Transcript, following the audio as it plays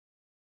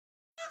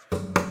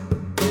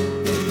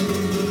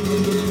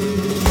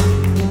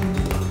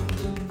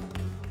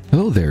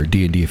Hello there,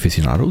 D&D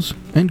aficionados,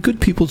 and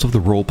good peoples of the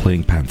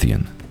role-playing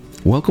pantheon.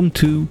 Welcome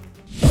to...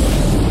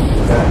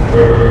 That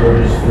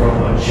bird is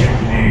from a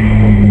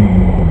chimney.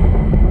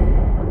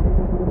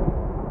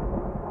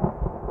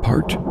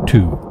 Part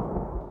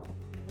 2.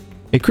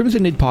 A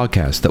Crimson Aid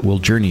podcast that will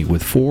journey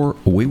with 4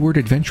 wayward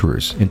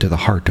adventurers into the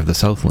heart of the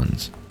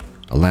Southlands,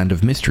 a land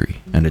of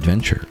mystery and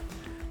adventure,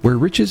 where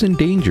riches and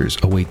dangers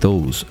await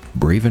those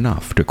brave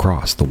enough to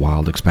cross the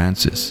wild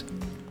expanses.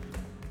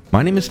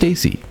 My name is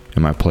Stacy,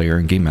 and my player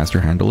and game master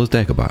handle is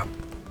Dagobah.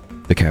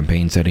 The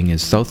campaign setting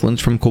is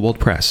Southlands from Kobold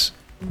Press.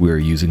 We are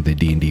using the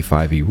D&D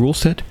 5e rule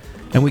set,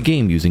 and we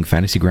game using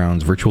Fantasy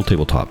Grounds Virtual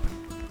Tabletop.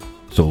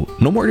 So,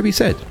 no more to be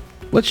said.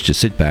 Let's just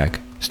sit back,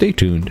 stay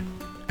tuned,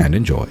 and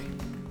enjoy.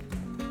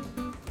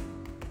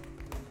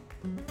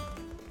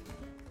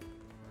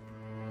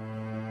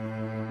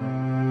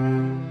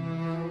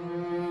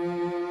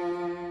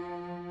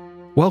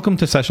 Welcome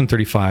to Session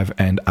 35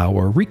 and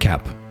our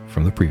recap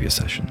from the previous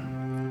session.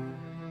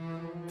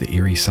 The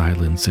eerie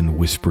silence and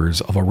whispers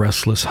of a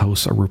restless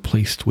house are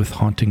replaced with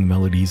haunting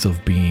melodies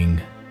of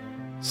being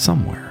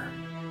somewhere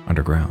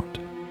underground.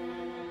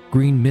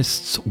 Green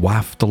mists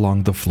waft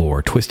along the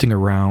floor, twisting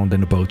around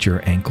and about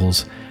your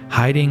ankles,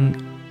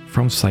 hiding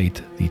from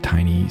sight the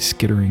tiny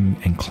skittering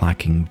and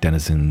clacking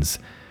denizens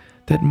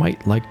that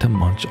might like to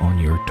munch on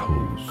your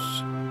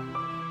toes.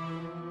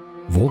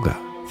 Volga,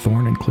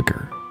 Thorn, and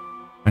Clicker,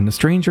 and the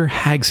stranger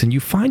Hagson, you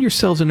find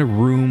yourselves in a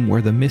room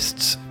where the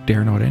mists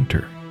dare not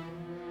enter.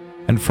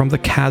 And from the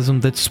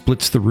chasm that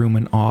splits the room,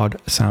 an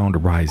odd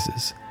sound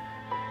rises.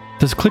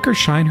 Does Clicker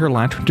shine her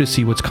lantern to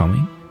see what's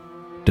coming?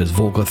 Does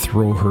Volga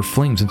throw her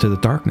flames into the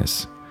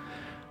darkness?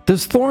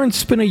 Does Thorn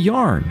spin a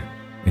yarn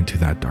into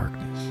that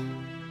darkness?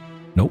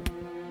 Nope.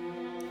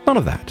 None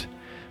of that.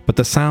 But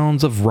the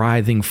sounds of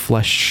writhing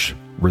flesh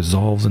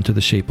resolves into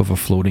the shape of a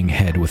floating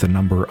head with a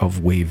number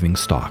of waving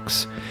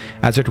stalks.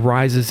 As it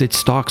rises, its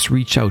stalks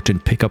reach out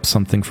and pick up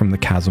something from the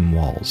chasm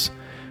walls.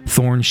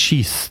 Thorn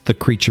sheaths the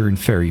creature in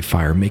fairy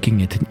fire,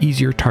 making it an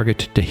easier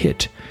target to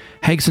hit.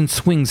 Hagson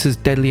swings his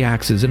deadly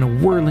axes in a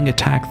whirling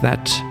attack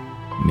that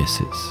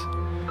misses.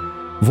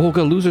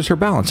 Volga loses her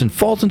balance and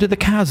falls into the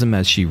chasm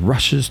as she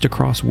rushes to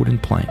cross wooden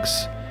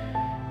planks.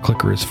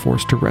 Clicker is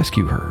forced to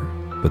rescue her,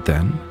 but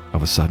then,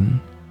 of a sudden,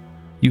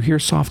 you hear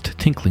soft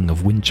tinkling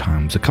of wind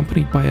chimes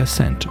accompanied by a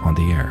scent on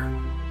the air.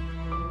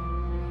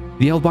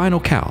 The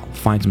albino Cal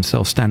finds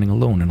himself standing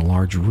alone in a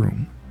large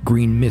room.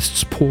 Green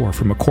mists pour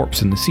from a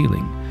corpse in the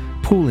ceiling,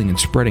 pooling and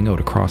spreading out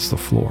across the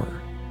floor.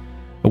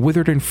 A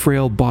withered and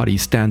frail body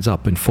stands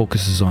up and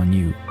focuses on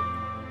you.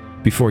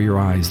 Before your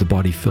eyes, the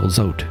body fills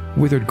out.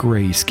 Withered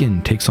gray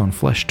skin takes on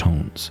flesh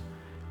tones.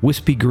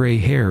 Wispy gray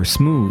hair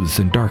smooths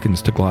and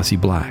darkens to glossy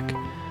black.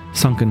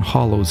 Sunken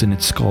hollows in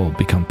its skull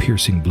become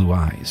piercing blue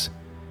eyes.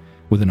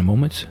 Within a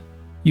moment,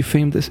 you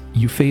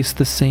face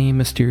the same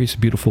mysterious,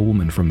 beautiful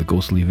woman from the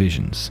ghostly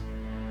visions.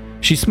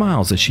 She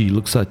smiles as she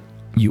looks at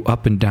you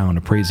up and down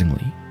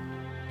appraisingly.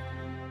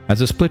 As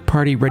a split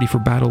party ready for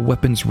battle,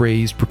 weapons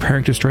raised,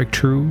 preparing to strike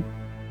true,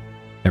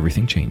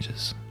 everything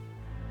changes.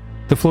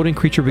 The floating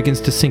creature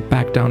begins to sink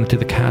back down into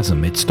the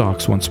chasm, its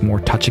stalks once more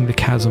touching the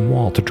chasm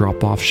wall to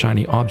drop off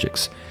shiny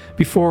objects,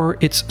 before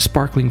its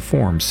sparkling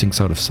form sinks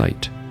out of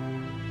sight.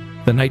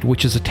 The Night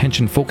Witch's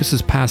attention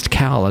focuses past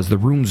Cal as the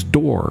room's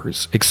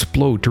doors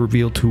explode to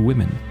reveal 2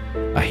 women,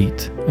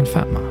 Ahit and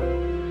Fatma.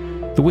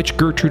 The witch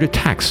Gertrude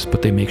attacks,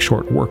 but they make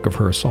short work of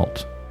her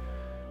assault.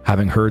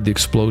 Having heard the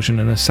explosion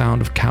and a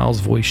sound of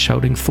Cal's voice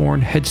shouting,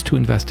 Thorn heads to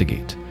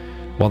investigate,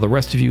 while the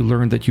rest of you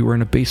learn that you are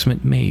in a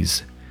basement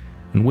maze,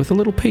 and with a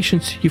little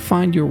patience, you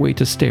find your way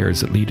to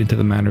stairs that lead into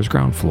the manor's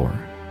ground floor.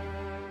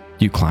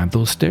 Do you climb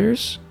those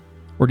stairs,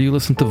 or do you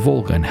listen to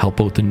Volga and help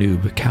out the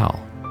noob,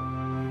 Cal?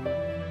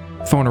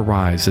 Thorn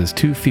arrives as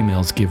 2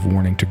 females give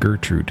warning to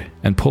Gertrude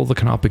and pull the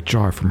canopic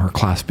jar from her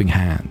clasping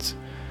hands.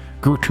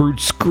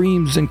 Gertrude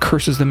screams and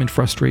curses them in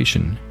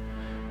frustration.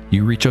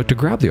 You reach out to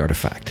grab the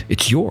artifact.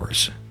 It's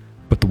yours.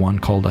 But the one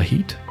called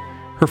Ahit?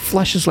 Her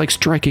flesh is like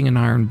striking an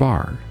iron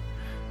bar.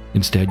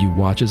 Instead, you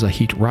watch as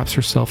Ahit wraps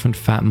herself and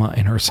Fatma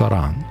in her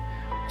sarang,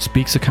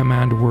 speaks a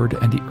command word,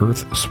 and the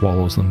earth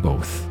swallows them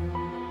both.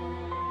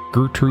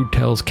 Gertrude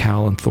tells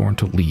Cal and Thorn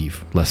to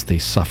leave, lest they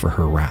suffer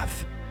her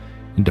wrath.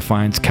 In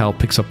defiance, Cal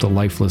picks up the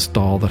lifeless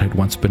doll that had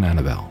once been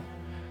Annabelle.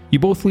 You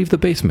both leave the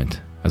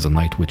basement as a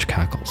Night Witch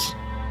cackles.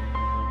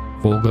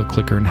 Volga,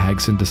 Clicker, and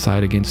Hagson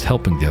decide against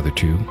helping the other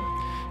 2,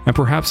 and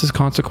perhaps as a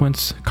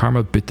consequence,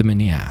 karma bit them in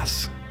the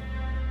ass.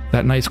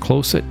 That nice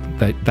cloak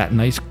that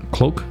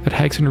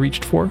Hagson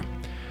reached for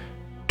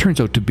turns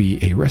out to be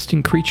a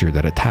resting creature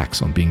that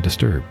attacks on being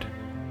disturbed.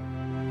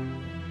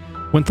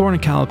 When Thorn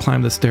and Cal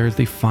climb the stairs,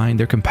 they find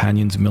their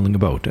companions milling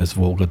about as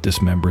Volga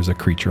dismembers a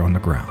creature on the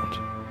ground.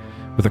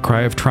 With a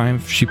cry of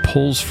triumph, she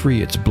pulls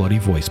free its bloody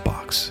voice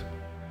box.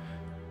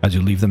 As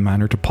you leave the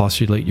manor to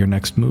postulate your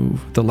next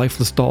move, the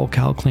lifeless doll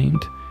Cal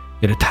claimed,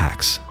 it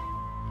attacks.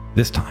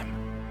 This time,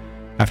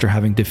 after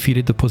having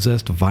defeated the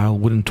possessed vile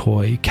wooden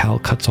toy, Cal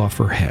cuts off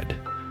her head.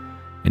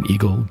 An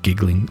evil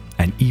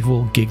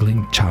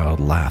giggling child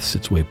laughs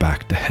its way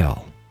back to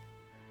hell.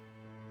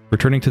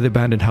 Returning to the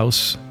abandoned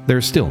house, there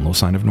is still no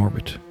sign of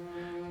Norbit.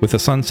 With the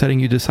sun setting,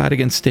 you decide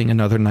against staying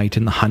another night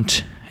in the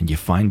hunt, and you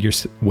find your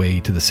way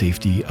to the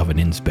safety of an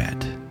inn's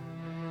bed.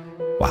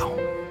 Wow,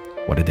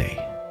 what a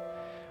day.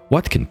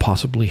 What can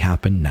possibly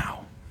happen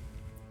now?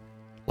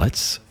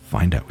 Let's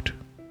find out.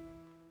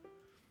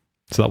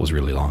 So that was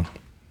really long.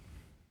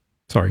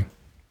 Sorry.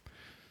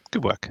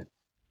 Good work.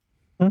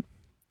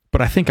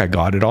 But I think I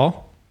got it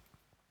all.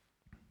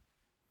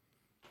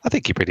 I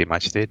think you pretty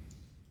much did.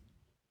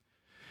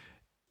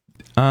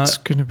 It's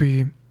gonna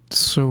be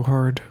so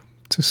hard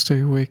to stay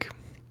awake,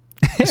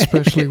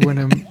 especially when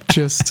I'm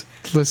just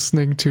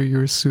listening to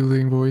your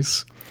soothing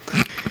voice.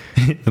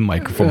 The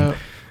microphone.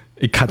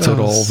 It cuts out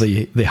all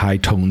the high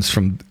tones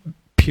from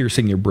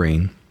piercing your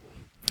brain.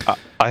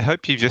 I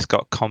hope you've just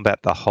got combat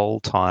the whole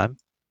time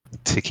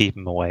to keep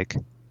him awake.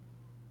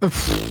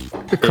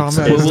 The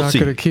combat is not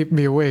going to keep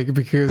me awake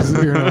because,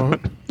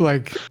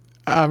 like,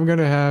 I'm going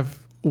to have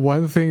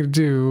one thing to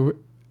do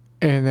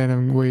and then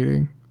I'm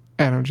waiting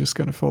and I'm just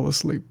going to fall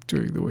asleep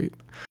during the wait.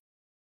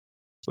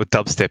 With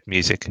dubstep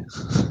music.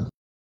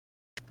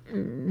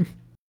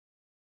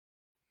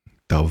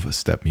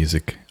 Dubstep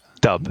music.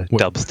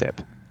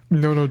 Dubstep.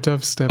 No,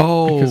 dubstep.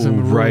 Oh, because I'm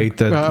a right.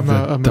 The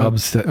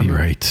dubstep. You're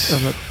right.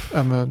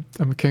 I'm a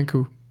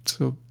Kenku,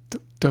 so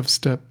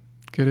dubstep.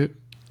 Get it?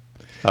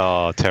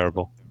 Oh,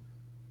 terrible.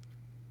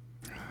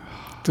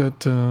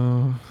 That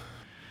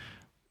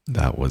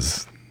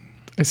was...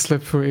 I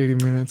slept for 80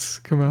 minutes.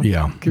 Come on.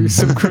 Yeah. Give me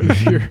some credit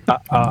here.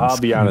 I'll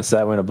be honest,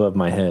 that went above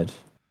my head.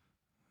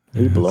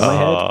 Are you below my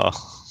head?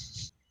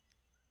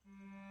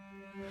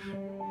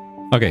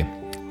 Okay.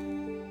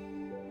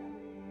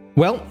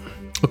 Well,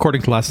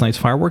 according to last night's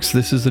fireworks,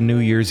 this is a New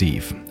Year's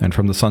Eve, and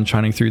from the sun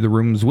shining through the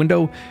room's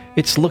window,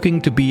 it's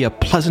looking to be a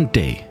pleasant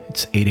day.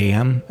 It's 8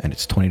 a.m. and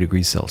it's 20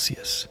 degrees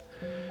Celsius.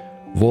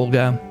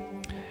 Volga,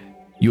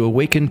 you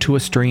awaken to a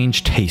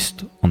strange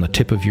taste on the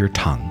tip of your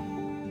tongue.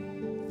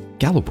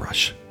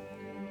 Gallowbrush.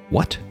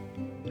 What?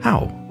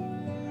 How?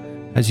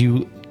 As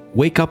you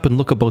wake up and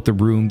look about the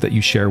room that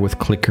you share with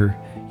Clicker,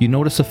 you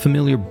notice a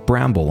familiar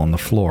bramble on the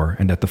floor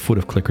and at the foot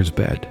of Clicker's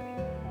bed.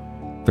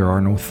 There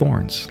are no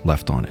thorns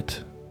left on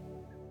it.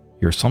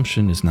 Your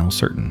assumption is now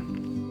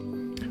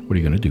certain. What are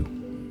you going to do?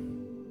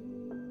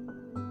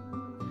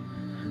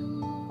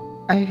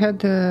 I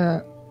had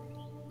a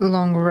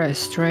long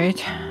rest,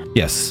 right?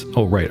 Yes.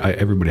 Oh, right.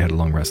 Everybody had a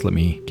long rest. Let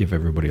me give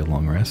everybody a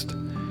long rest.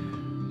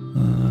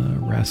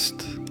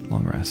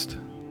 Long rest.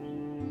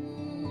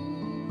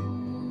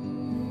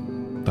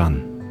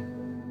 Done.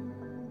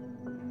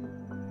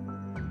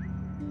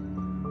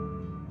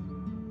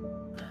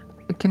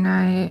 Can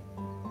I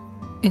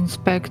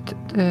inspect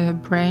the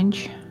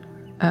branch?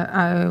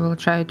 I will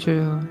try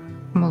to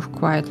move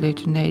quietly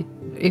to Nate.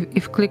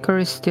 If Clicker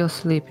is still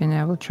sleeping,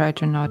 I will try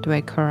to not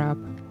wake her up.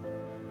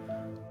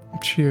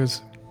 She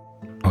is.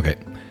 Okay.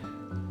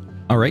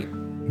 All right.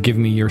 Give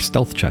me your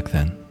stealth check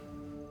then.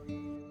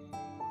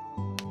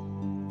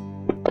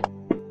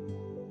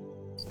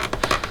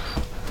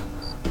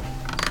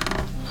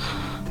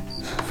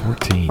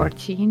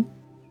 14.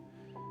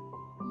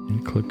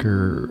 And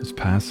Clicker is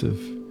passive.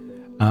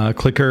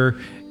 Clicker,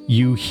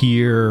 you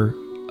hear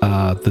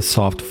the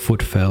soft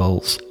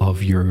footfalls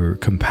of your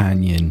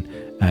companion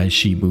as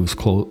she moves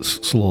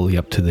slowly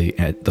up to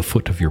at the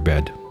foot of your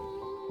bed.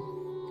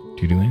 Do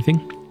you do anything?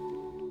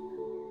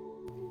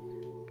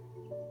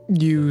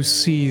 You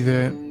see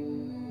that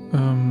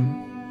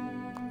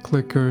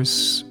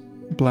Clicker's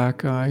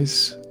black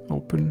eyes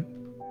open.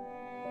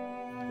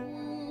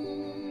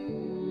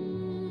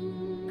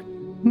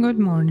 Good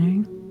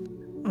morning.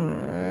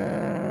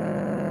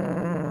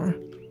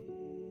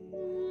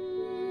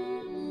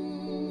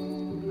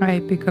 I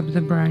pick up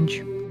the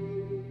branch.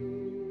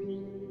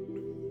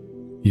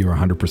 You are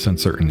 100%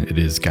 certain it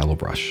is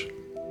Gallowbrush.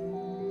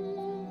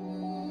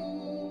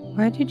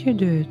 Why did you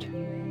do it?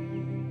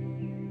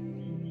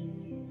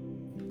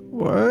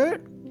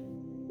 What?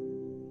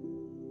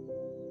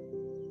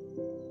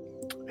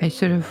 I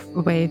sort of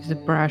wave the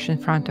brush in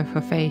front of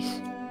her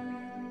face.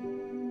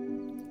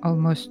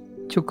 Almost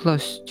too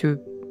close to...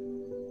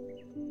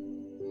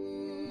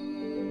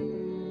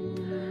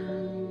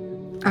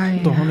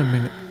 Hold on a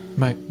minute.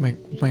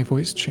 My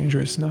voice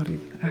changer is not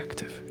even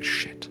active.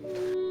 Shit.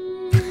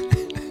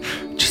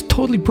 Just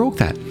totally broke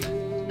that.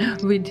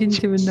 We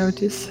didn't even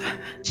notice.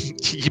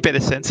 You better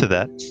censor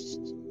that.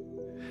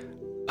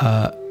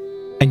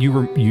 And you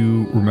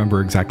remember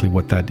exactly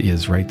what that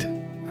is, right,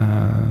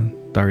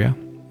 Daria?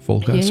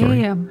 Volga,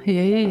 sorry. Yeah.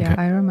 Okay.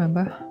 I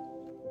remember.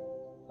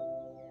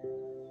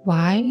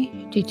 Why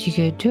did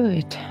you do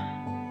it?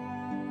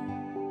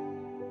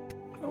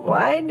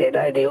 Why did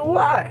I do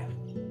what?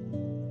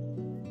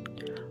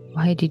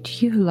 Why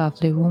did you,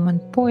 lovely woman,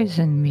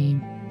 poison me?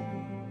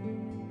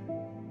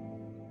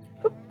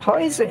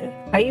 Poison?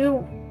 Are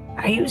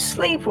you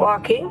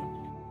sleepwalking?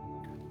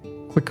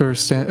 Clicker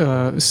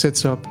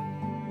sits up,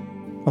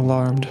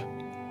 alarmed.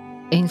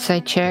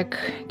 Insight check.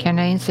 Can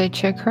I insight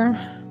check her?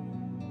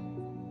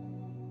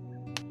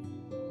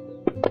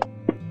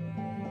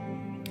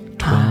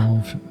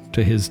 12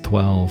 to his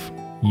 12.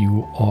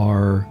 You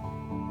are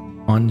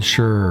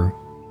unsure,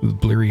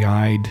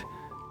 bleary-eyed,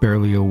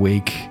 barely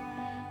awake.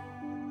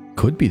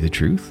 Could be the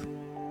truth.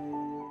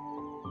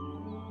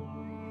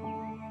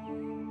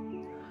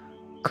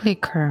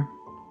 Clicker.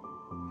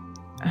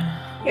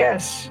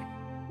 Yes.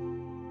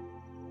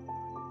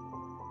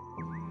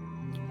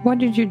 What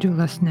did you do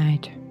last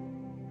night?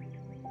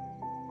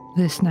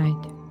 This night?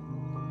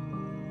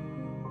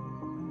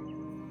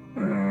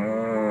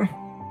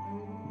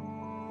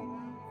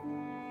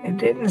 I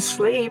didn't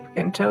sleep,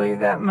 can tell you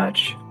that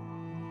much.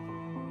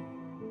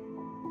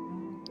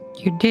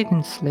 You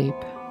didn't sleep.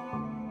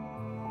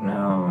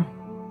 No.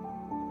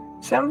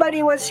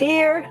 Somebody was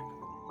here.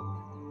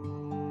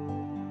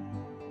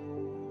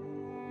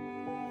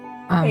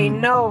 A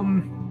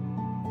gnome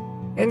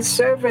in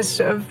service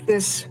of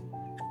this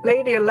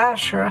Lady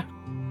Alashra.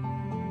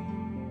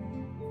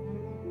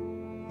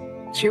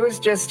 She was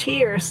just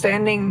here,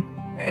 standing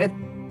at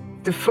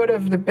the foot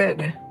of the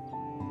bed.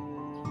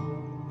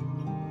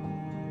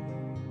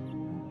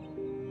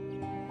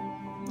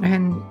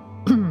 And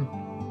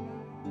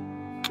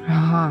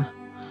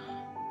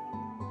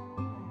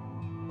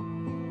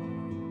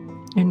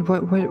And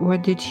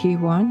what did he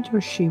want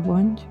or she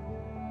want?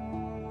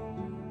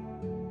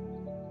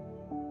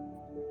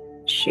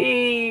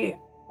 She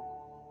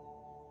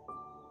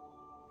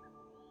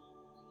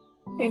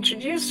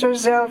introduced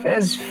herself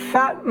as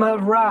Fatma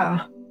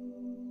Ra,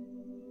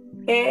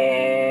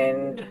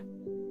 and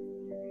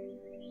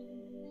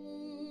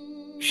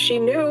she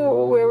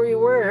knew where we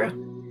were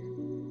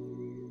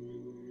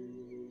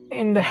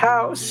in the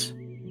house,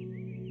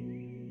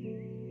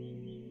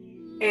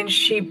 and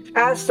she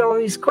asked all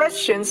these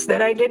questions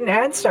that I didn't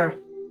answer.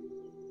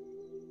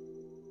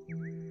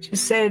 She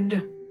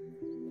said,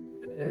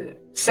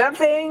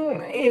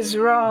 something is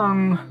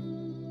wrong.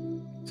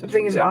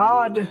 Something is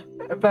odd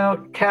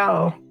about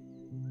Cal.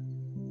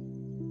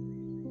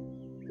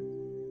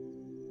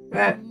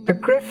 That the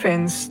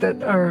griffins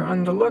that are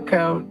on the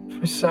lookout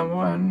for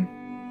someone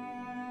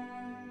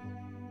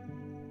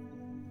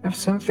have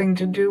something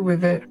to do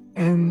with it,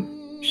 and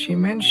she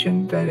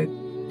mentioned that it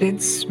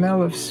did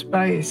smell of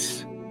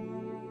spice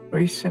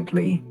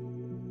recently.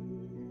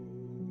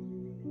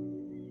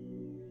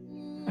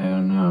 I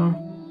don't know.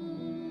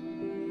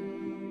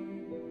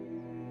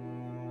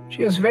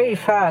 She was very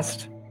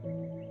fast.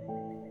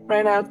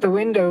 Ran out the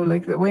window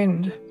like the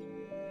wind.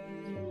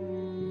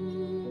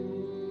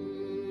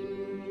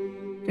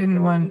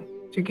 Didn't want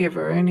to give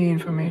her any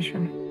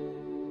information.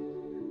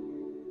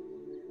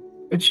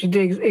 But she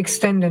did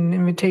extend an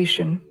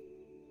invitation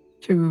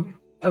to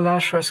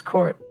Alashra's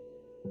court.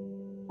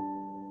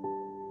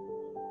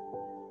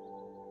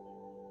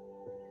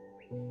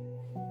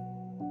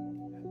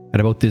 At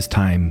about this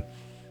time,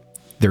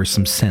 there are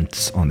some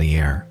scents on the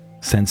air.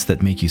 Scents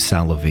that make you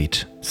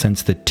salivate.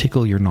 Scents that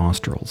tickle your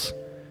nostrils.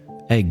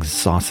 Eggs,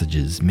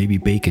 sausages, maybe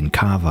bacon,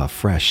 kava,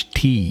 fresh,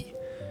 tea.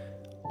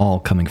 All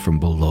coming from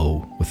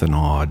below with an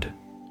odd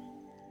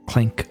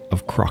clank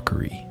of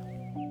crockery.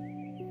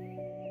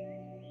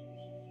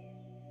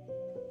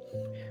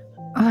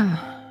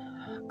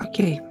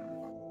 Okay.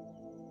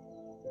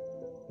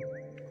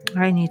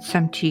 I need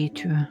some tea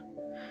to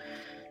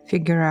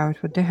figure out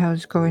what the hell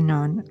is going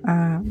on.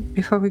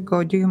 Before we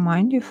go, do you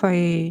mind if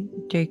I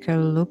take a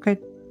look at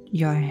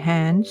your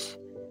hands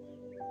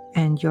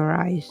and your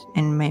eyes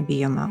and maybe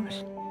your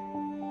mouth?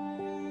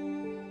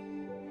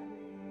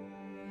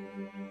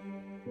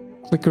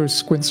 Clicker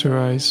squints her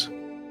eyes.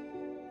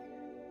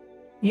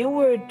 You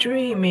were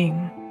dreaming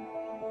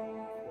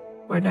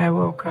when I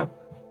woke up.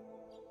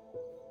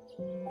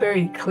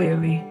 Very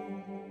clearly.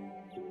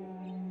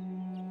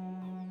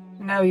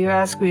 Now you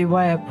ask me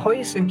why I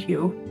poisoned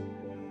you.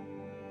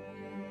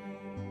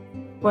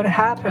 What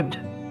happened?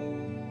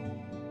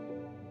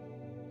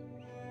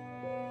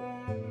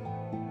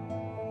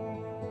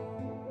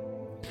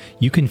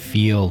 You can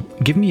feel...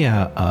 Give me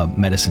a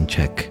medicine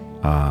check,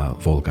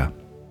 Volga.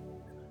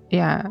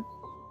 Yeah.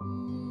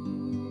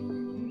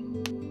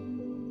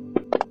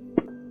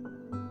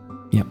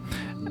 Yeah.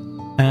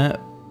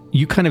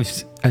 You kind of,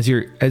 as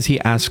she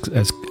asks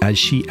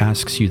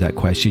you that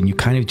question, you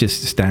kind of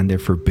just stand there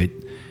for a bit,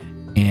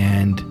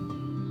 and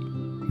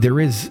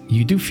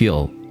you do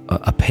feel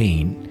a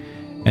pain.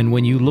 And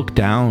when you look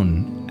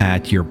down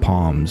at your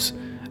palms,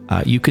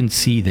 you can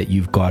see that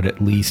you've got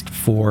at least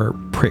 4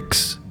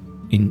 pricks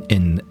in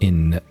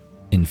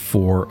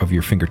 4 of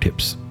your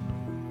fingertips.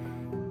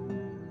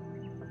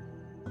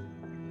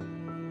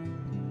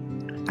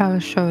 I'll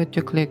show it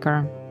to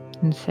Clicker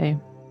and say,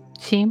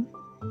 see?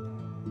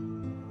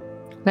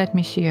 Let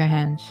me see your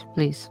hands,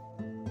 please.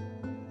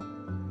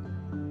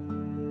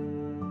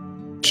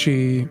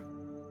 She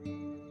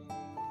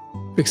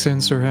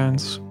extends her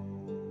hands,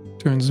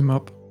 turns them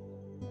up,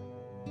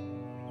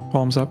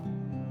 palms up.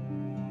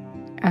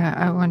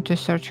 I want to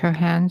search her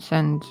hands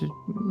and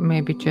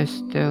maybe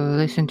just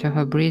listen to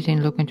her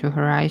breathing, look into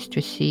her eyes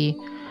to see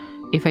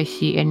if I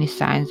see any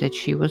signs that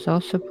she was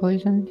also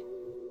poisoned.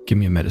 Give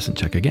me a medicine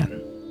check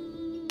again.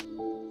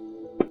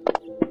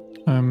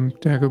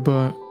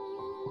 Dagobah,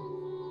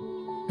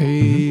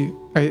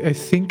 a I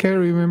think I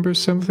remember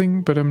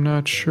something, but I'm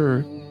not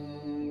sure.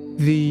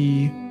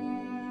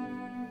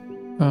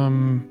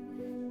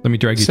 Let me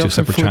drag you to a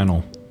separate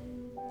channel.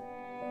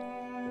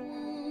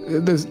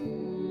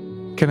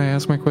 Can I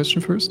ask my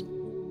question first?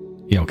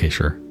 Yeah, okay,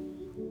 sure.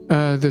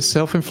 The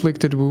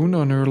self-inflicted wound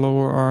on her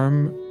lower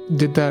arm,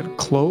 did that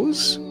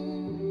close?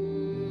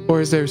 Or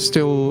is there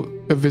still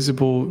a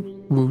visible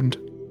wound?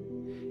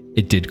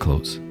 It did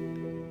close.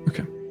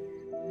 Okay.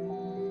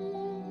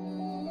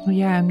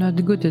 Yeah, I'm not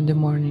good in the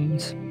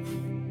mornings.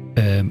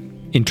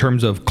 In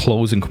terms of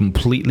close and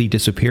completely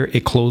disappear,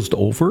 it closed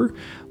over,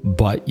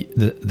 but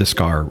the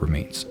scar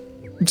remains.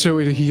 So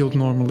it healed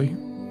normally?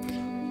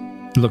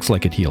 It looks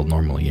like it healed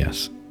normally,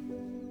 yes.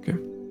 Okay.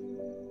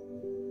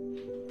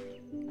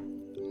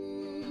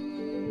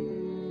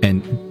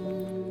 And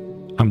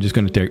I'm just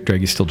going to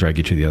drag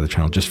you to the other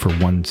channel just for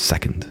 1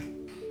 second.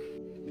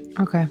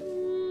 Okay.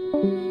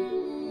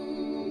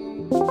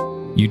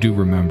 You do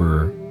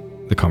remember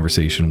the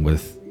conversation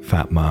with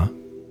Fatma.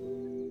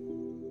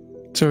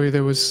 Sorry,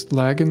 there was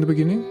lag in the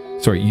beginning?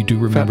 Sorry, you do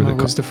remember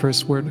Fatma was the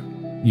first word.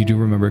 You do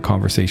remember a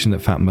conversation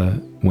that Fatma,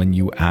 when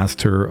you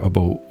asked her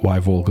about why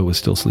Volga was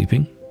still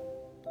sleeping?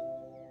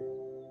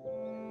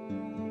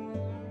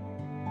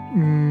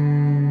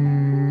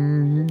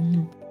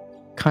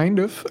 Kind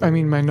of. I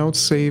mean, my notes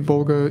say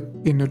Volga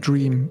in a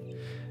dream.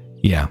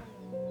 Yeah.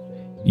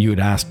 You had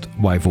asked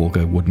why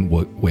Volga wouldn't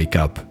wake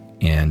up,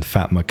 and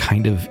Fatma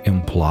kind of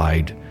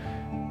implied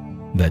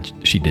that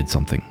she did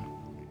something,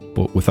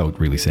 but without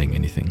really saying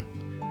anything.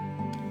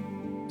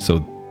 So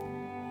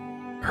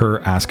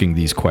her asking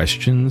these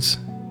questions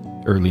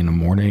early in the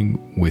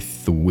morning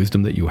with the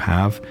wisdom that you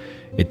have,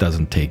 it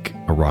doesn't take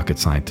a rocket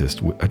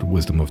scientist. A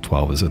wisdom of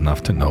 12 is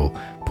enough to know,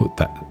 put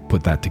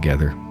that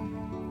together.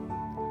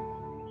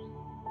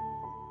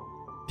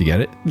 Do you get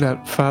it?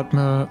 That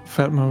Fatma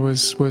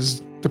was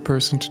the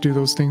person to do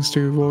those things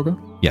to Volga?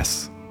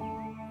 Yes.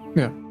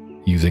 Yeah.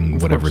 Using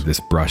whatever this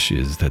brush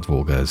is that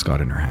Volga has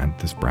got in her hand,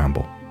 this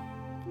bramble.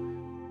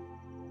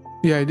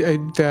 Yeah,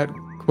 that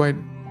quite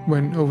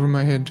went over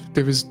my head.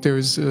 There was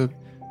So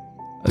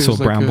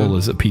bramble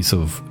is a piece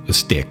of a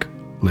stick,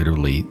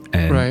 literally,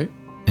 and right.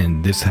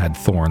 And this had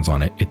thorns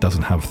on it. It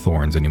doesn't have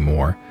thorns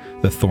anymore.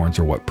 The thorns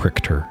are what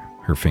pricked her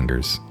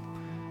fingers.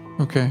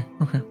 Okay.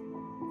 Okay?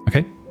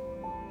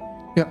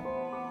 Yeah.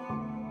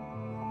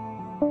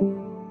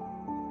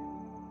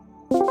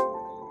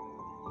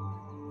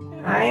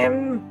 I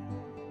am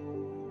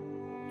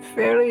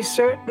fairly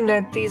certain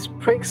that these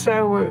pricks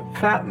are what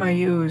Fatma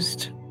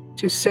used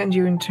to send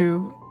you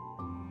into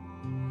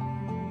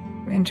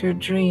a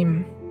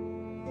dream.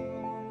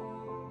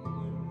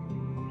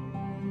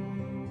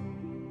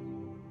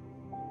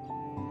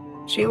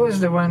 She was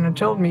the one who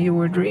told me you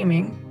were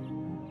dreaming.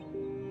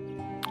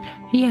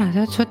 Yeah,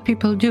 that's what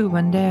people do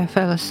when they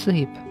fell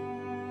asleep.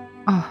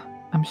 Oh,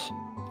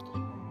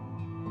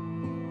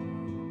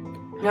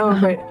 No,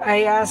 but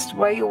I asked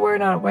why you were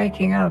not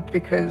waking up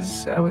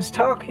because I was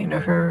talking to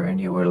her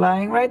and you were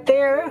lying right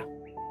there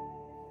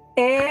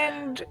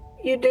and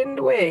you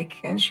didn't wake.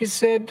 And she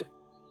said,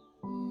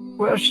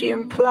 well, she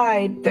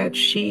implied that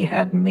she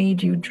had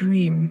made you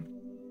dream.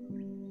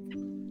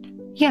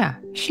 Yeah,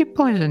 she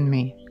poisoned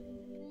me.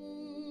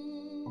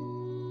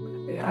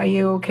 Are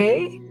you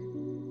okay?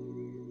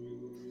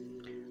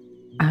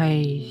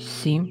 I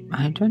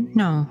don't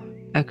know,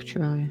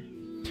 actually.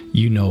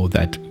 You know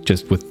that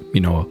just with,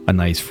 a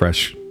nice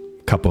fresh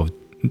cup of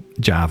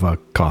Java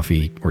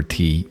coffee or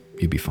tea,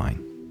 you'd be fine.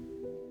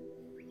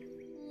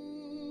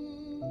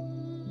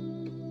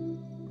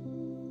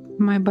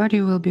 My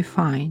body will be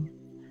fine.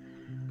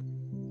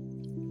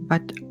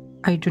 But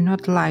I do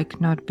not like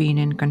not being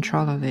in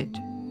control of it.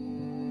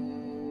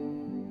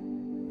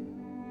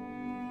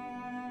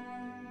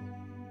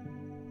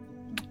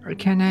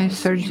 Can I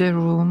search the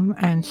room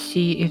and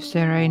see if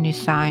there are any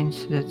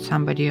signs that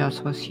somebody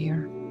else was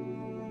here?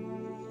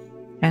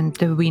 And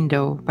the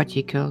window,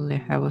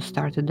 particularly. I will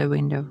start at the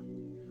window.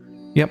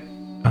 Yep.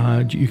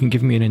 You can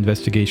give me an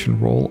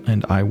investigation roll,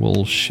 and I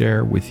will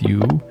share with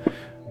you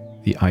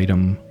the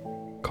item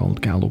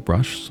called Gallow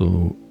Brush.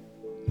 So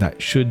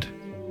that should,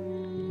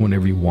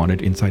 whenever you want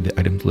it inside the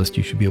items list,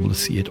 you should be able to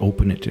see it,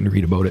 open it, and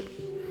read about it.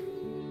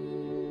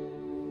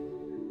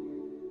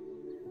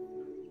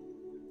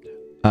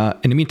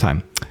 In the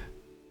meantime,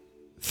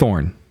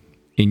 Thorn,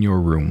 in your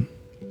room.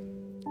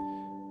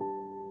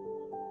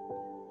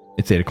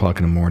 It's 8 o'clock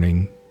in the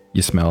morning.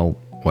 You smell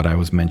what I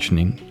was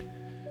mentioning.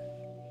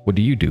 What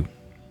do you do?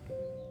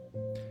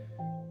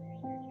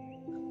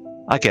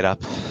 I get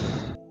up.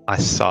 I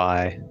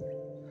sigh.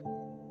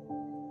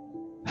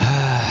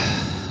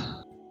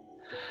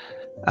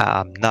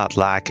 I'm not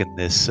liking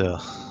this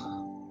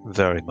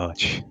very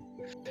much.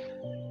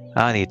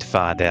 I need to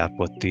find out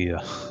what the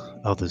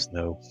others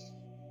know.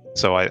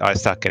 So I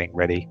start getting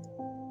ready.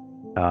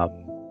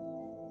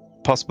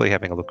 Possibly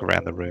having a look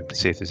around the room to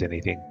see if there's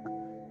anything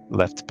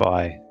left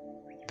by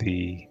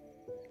the...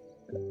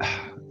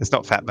 It's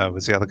not Fatma, it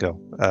was the other girl.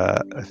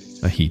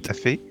 A heat. A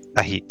heat?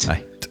 A hit.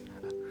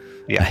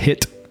 Yeah. A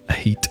hit. A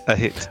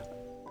hit.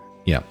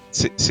 Yeah.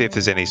 See if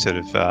there's any sort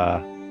of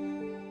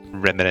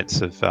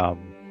remnants of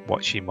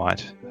what she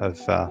might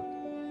have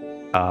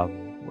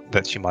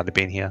that she might have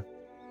been here.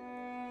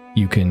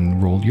 You can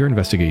roll your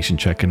investigation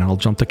check, and I'll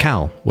jump to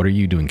Cal. What are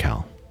you doing,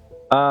 Cal?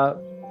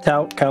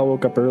 Cal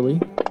woke up early.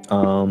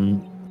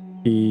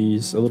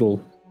 He's a little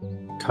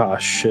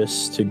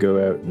cautious to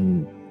go out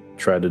and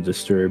try to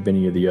disturb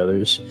any of the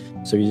others,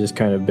 so he's just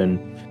kind of been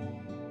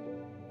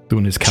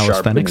doing his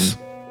calisthenics.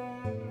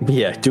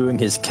 Doing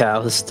his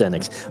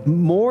calisthenics.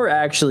 More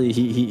actually,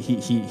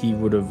 he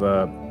would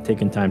have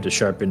taken time to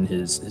sharpen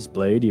his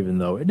blade, even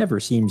though it never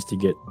seems to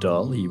get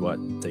dull. He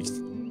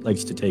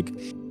likes to take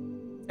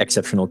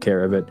exceptional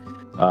care of it.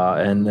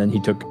 And then he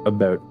took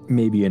about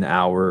maybe an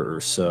hour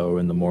or so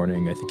in the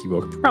morning. I think he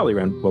woke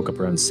up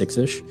around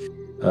 6-ish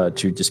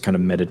to just kind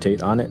of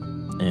meditate on it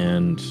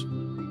and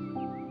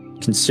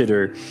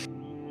consider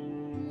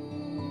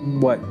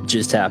what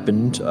just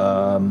happened.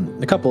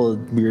 A couple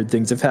of weird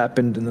things have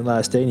happened in the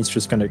last day, and he's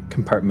just going to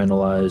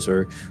compartmentalize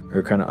or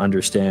kind of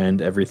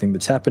understand everything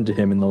that's happened to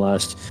him in the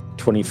last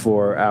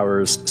 24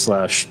 hours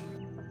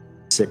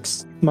 /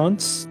 6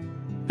 months,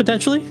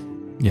 potentially.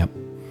 Yep.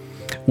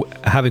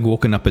 Having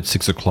woken up at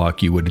 6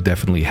 o'clock, you would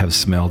definitely have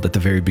smelled at the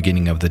very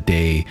beginning of the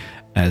day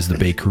as the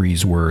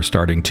bakeries were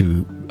starting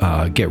to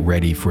get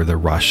ready for the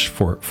rush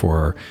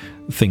for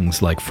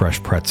things like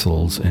fresh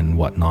pretzels and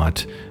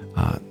whatnot.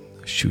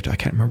 Shoot, I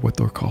can't remember what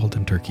they're called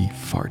in Turkey.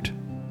 Fart.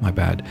 My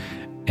bad.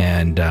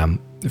 And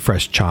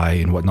fresh chai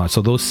and whatnot.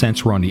 So those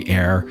scents were on the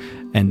air,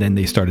 and then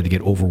they started to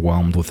get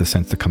overwhelmed with the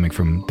scents that coming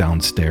from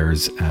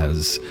downstairs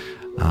as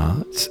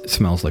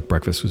smells like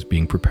breakfast was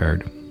being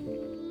prepared.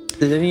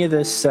 Did any of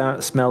this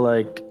smell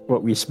like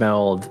what we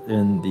smelled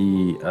in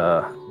the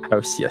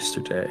house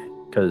yesterday?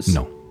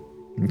 No.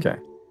 Okay.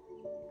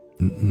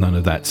 None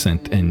of that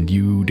scent, and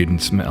you didn't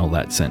smell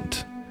that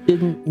scent.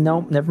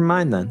 No, never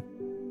mind then.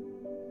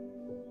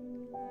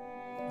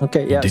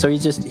 Okay, yeah. So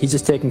he's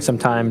just taking some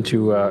time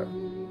to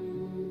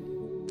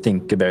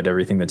think about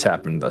everything that's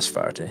happened thus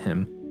far to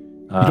him.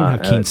 You don't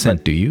have keen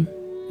scent, do you?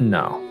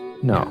 No.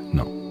 Yeah,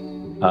 no.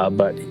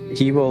 But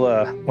he will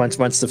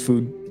once the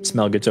food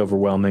smell gets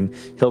overwhelming,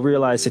 he'll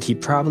realize that he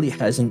probably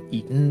hasn't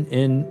eaten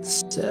in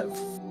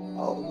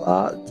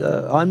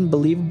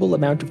unbelievable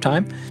amount of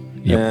time.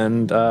 Yep.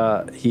 And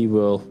he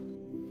will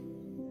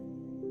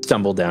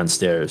stumble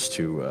downstairs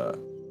to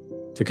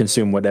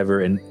consume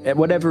whatever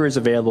is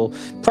available.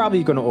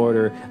 Probably going to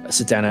order,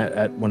 sit down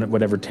at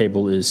whatever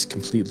table is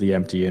completely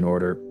empty and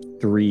order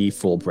 3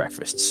 full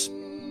breakfasts.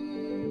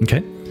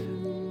 Okay.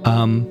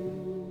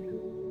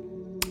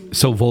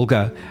 So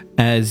Volga,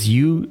 as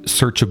you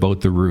search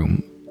about the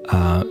room,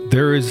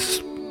 there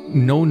is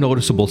no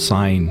noticeable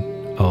sign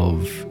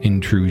of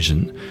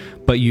intrusion,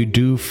 but you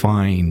do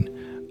find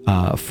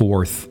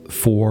 4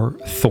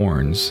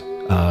 thorns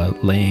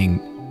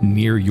laying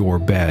near your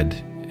bed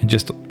and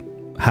just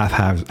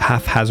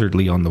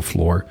haphazardly on the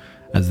floor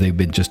as they've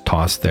been just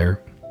tossed there.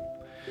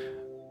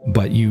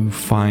 But you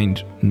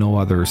find no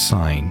other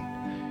sign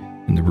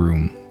in the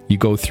room. You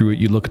go through it,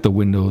 you look at the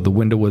window. The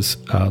window was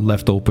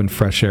left open,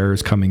 fresh air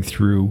is coming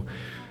through.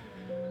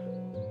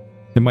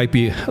 There might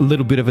be a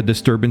little bit of a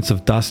disturbance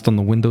of dust on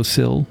the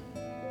windowsill,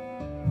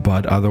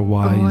 but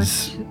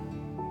otherwise...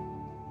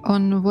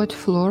 On what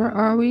floor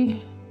are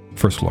we?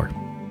 First floor.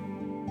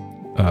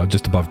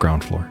 Just above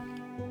ground floor.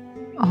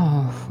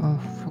 Oh,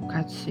 for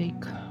God's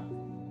sake.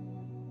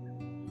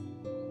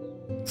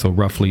 So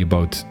roughly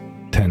about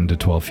 10 to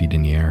 12 feet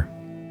in the air.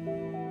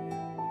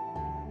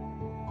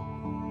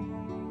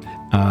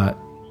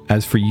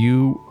 As for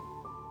you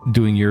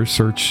doing your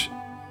search,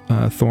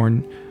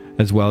 Thorn,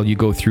 as well, you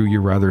go through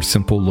your rather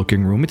simple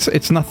looking room.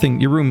 It's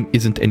nothing, your room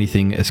isn't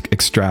anything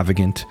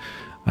extravagant.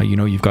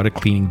 You've got a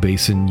cleaning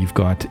basin, you've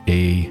got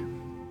a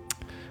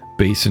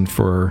basin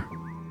for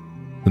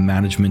the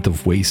management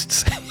of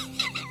wastes,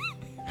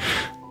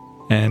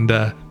 and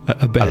a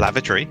bed. A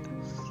lavatory?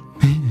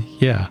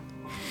 Yeah.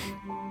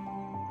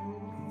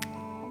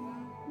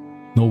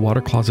 No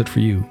water closet for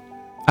you.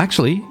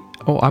 Actually,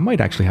 I might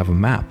actually have a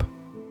map.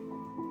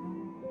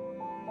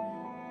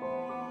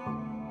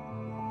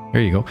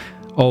 There you go.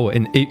 Oh,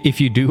 and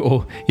if you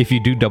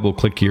do double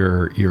click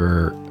your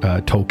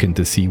token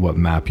to see what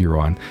map you're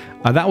on,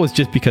 that was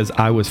just because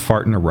I was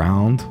farting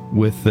around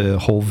with the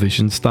whole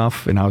vision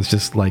stuff, and I was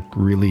just like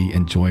really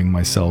enjoying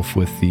myself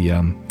with the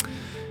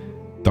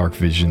dark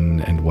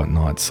vision and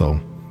whatnot. So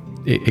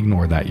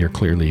ignore that. You're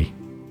clearly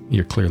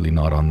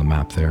not on the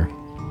map there.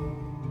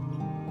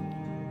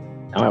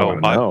 Oh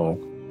no!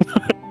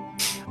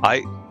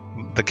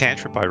 The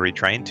cantrip I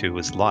retrained to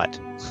was light.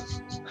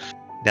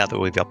 Now that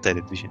we've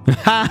updated vision.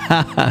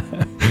 I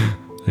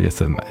guess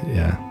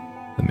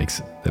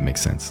that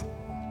makes sense.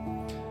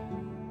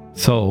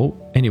 So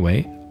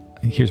anyway,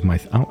 here's my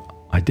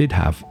I did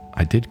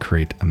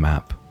create a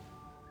map.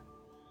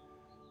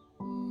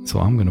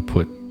 So I'm gonna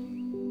put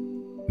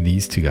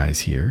these 2 guys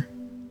here.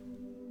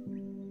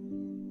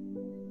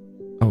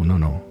 Oh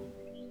no.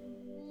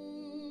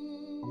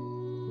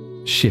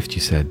 Shift,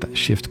 you said.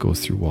 Shift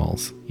goes through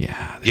walls.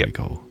 Yeah, there we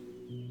go.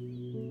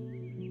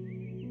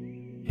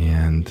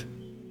 And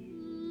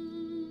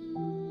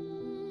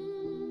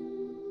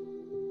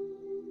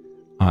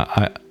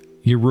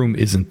your room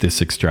isn't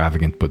this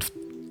extravagant, but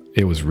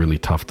it was really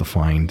tough to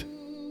find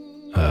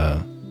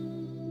a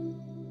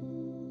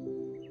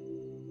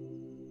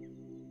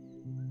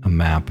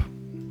map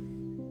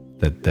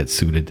that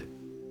suited.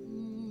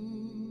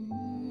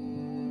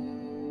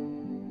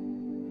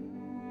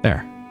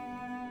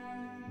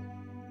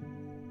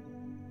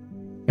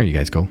 There you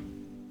guys go.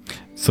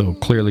 So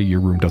clearly your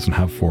room doesn't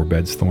have 4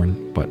 beds,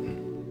 Thorn,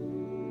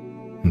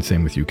 and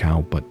same with you,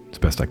 Cal, but it's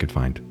the best I could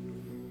find.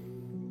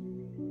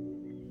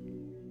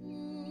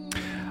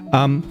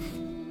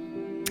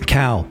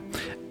 Cal,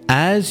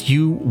 as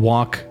you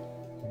walk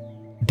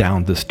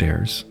down the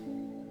stairs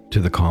to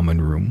the common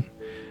room,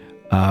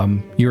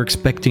 you're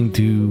expecting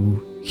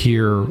to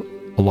hear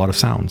a lot of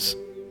sounds.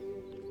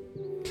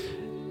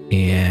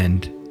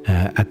 And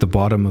at the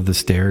bottom of the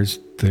stairs,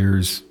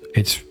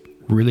 it's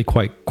really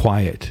quite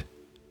quiet.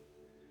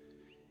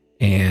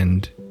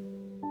 And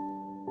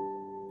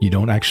you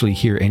don't actually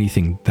hear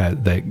anything.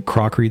 That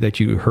crockery that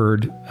you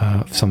heard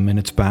some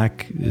minutes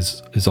back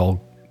is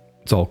all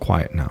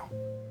quiet now.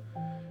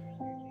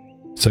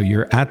 So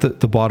you're at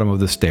the bottom of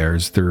the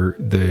stairs.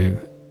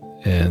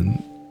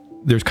 And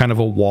there's kind of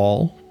a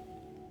wall.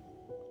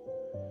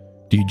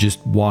 Do you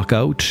just walk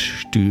out?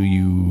 Do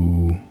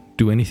you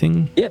do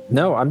anything? Yeah,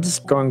 no, I'm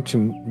just going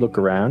to look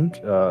around.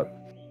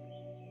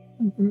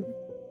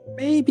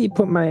 Maybe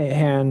put my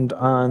hand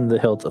on the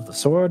hilt of the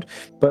sword,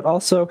 but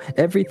also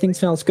everything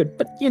smells good.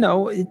 But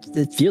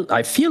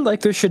I feel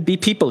like there should be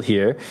people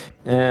here,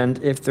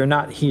 and if they're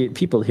not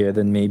people here,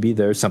 then maybe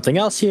there's something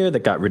else here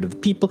that got rid of the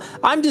people.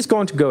 I'm just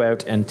going to go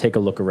out and take a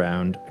look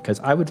around because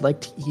I would like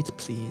to eat,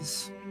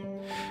 please.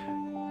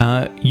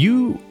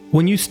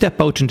 When you step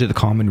out into the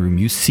common room,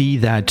 you see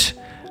that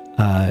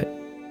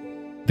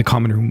the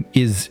common room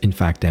is in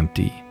fact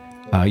empty.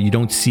 You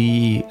don't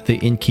see the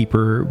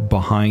innkeeper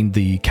behind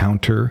the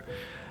counter,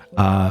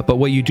 but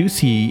what you do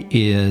see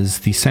is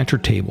the center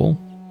table,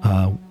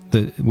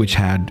 which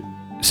had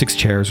 6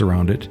 chairs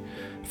around it,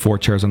 4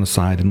 chairs on the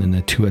side, and then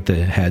the 2 at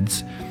the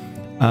heads.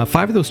 5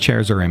 of those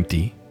chairs are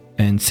empty,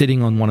 and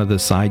sitting on one of the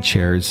side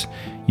chairs,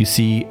 you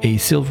see a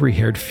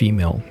silvery-haired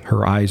female.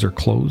 Her eyes are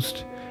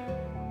closed.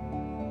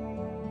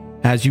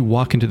 As you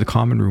walk into the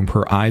common room,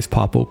 her eyes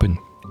pop open,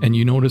 and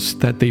you notice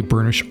that they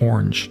burnish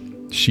orange.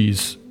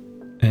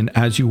 And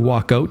as you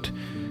walk out,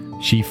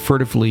 she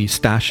furtively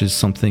stashes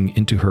something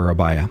into her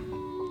abaya.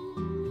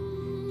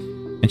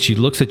 And she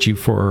looks at you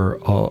for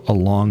a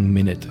long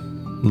minute,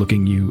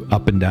 looking you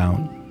up and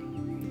down.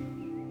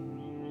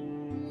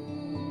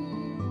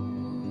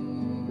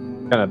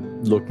 Kind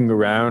of looking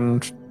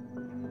around,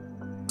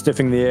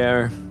 sniffing the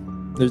air.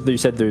 You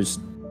said there's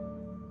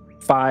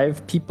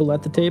 5 people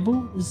at the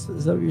table? Is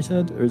that what you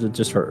said? Or is it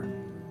just her?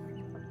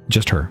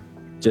 Just her.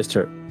 Just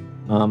her.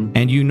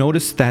 And you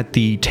notice that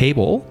the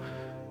table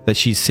that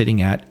she's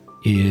sitting at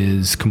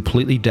is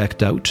completely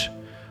decked out.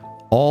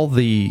 All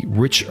the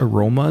rich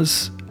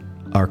aromas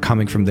are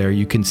coming from there.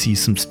 You can see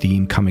some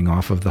steam coming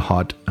off of the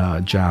hot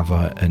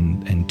java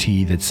and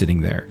tea that's sitting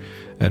there.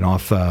 And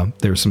off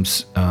there's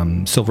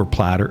some silver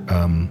platter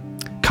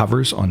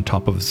covers on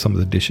top of some of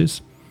the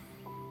dishes.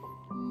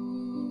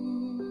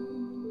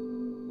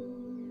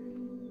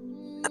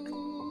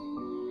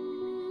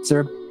 Is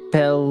there a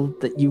bell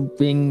that you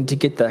ring to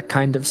get that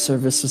kind of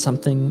service or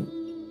something?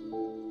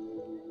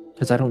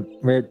 Because I don't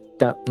read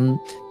that.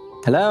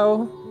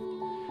 Hello?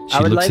 She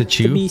I would looks like at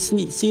you. to be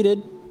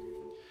seated.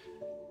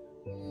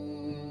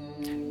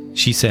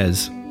 She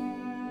says,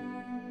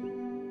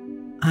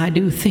 I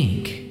do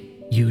think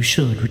you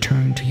should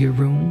return to your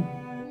room.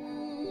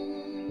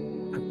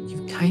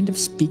 You kind of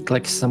speak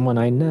like someone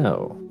I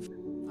know.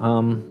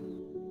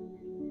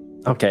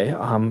 Okay,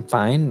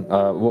 fine.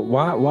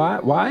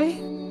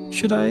 Why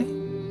should I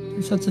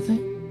do such a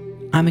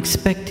thing? I'm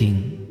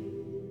expecting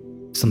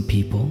some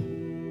people.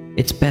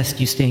 It's best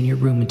you stay in your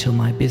room until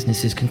my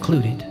business is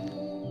concluded.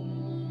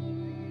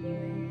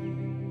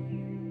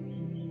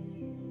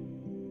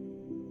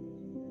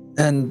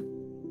 And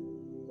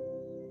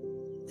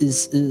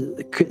is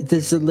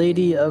the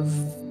lady of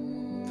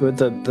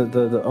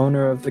the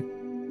owner of the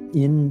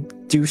inn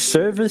do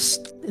service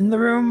in the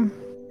room?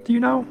 Do you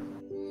know?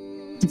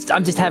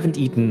 I just haven't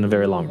eaten in a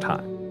very long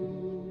time.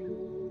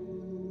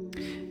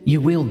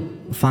 You will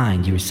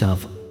find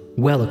yourself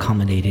well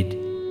accommodated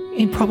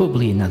in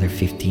probably another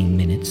 15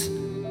 minutes.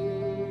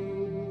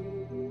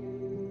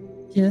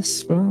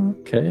 Yes, well,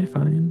 okay,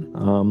 fine.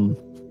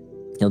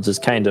 He'll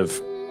just kind of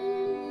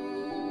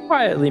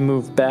quietly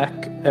move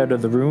back out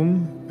of the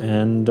room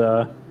and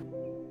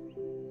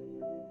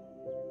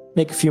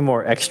make a few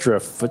more extra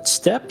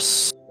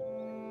footsteps.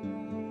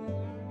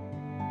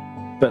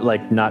 But,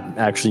 like, not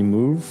actually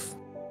move.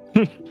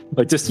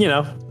 Like, just,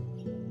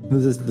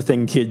 this is the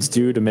thing kids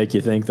do to make you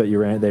think that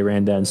they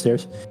ran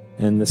downstairs.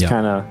 And this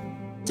kind of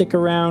stick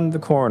around the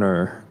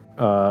corner,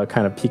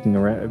 kind of peeking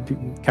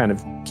around, kind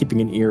of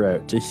keeping an ear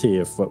out to see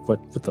if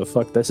what the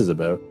fuck this is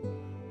about.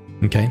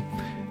 okay.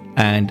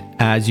 And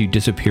as you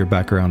disappear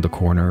back around the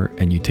corner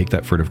and you take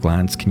that furtive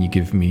glance, can you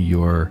give me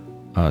your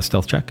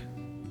stealth check?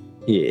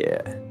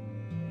 Yeah,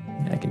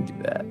 I can do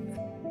that.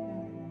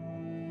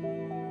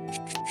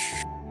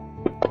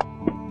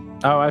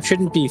 Oh, I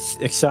shouldn't be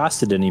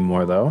exhausted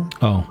anymore, though.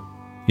 Oh,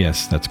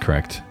 yes, that's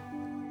correct.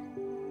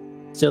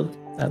 Still,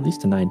 at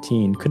least a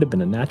 19. Could have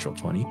been a natural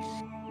 20.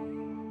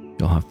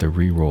 You'll have to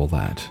re-roll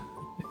that.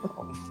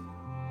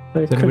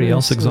 But Is anybody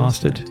else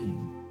exhausted?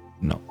 19.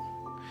 No.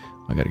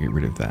 I got to get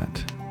rid of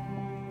that.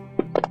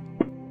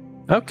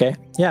 Okay.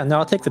 Yeah, no,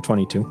 I'll take the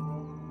 22.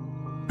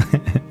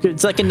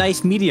 It's like a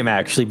nice medium,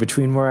 actually,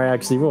 between where I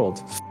actually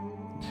rolled.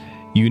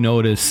 You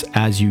notice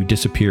as you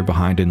disappear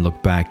behind and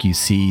look back, you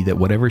see that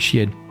whatever she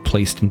had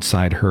placed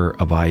inside her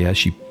abaya,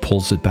 she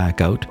pulls it back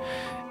out.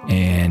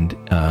 And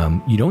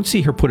you don't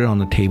see her put it on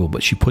the table,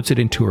 but she puts it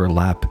into her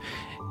lap.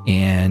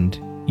 And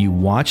you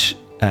watch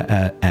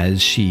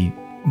as she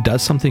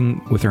does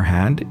something with her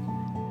hand.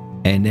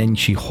 And then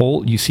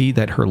you see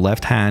that her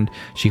left hand,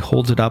 she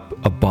holds it up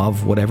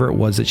above whatever it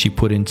was that she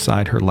put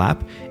inside her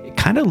lap. It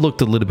kind of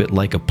looked a little bit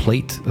like a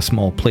plate, a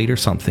small plate or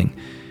something.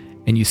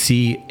 And you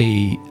see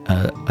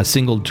a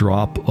single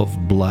drop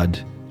of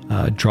blood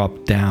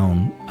drop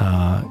down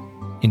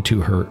into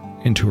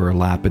her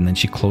lap, and then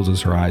she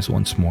closes her eyes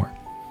once more.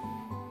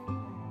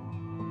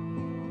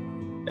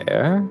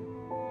 There.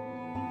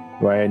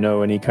 Do I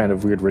know any kind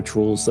of weird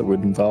rituals that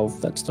would involve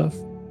that stuff?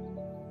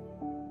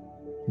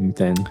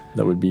 Then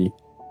that would be.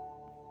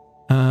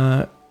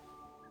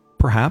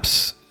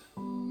 Perhaps.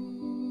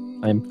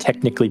 I'm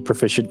technically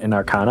proficient in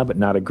Arcana, but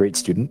not a great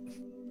student.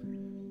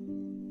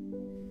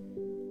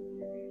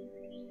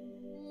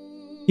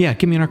 Yeah,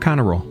 give me an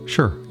Arcana roll.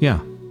 Sure, yeah.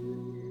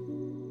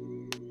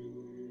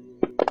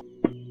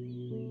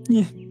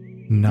 Yeah.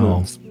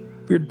 No.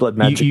 Weird blood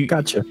magic.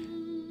 Gotcha.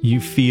 You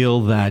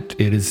feel that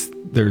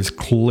there's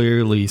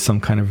clearly some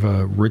kind of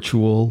a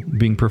ritual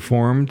being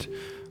performed,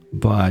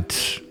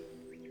 but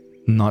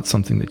not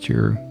something that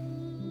you're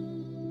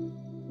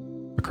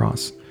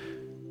across.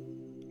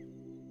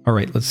 All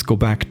right, let's go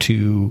back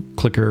to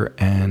Clicker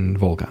and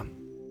Volga.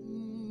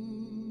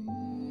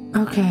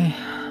 Okay.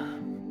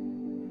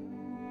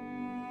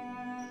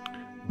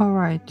 All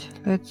right,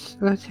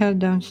 let's head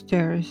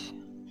downstairs.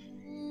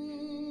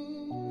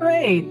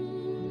 Wait,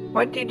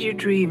 what did you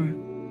dream?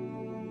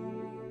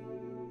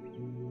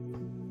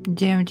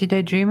 Damn, did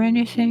I dream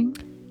anything?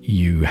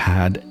 You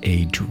had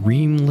a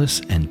dreamless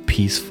and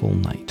peaceful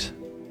night.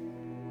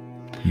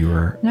 You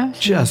were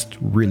just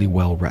really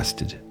well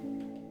rested.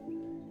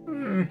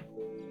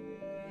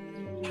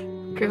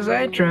 Because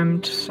I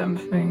dreamt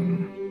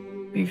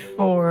something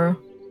before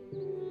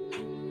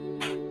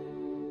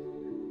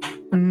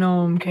a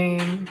gnome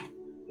came.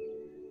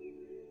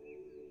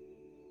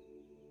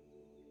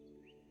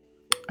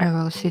 I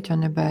will sit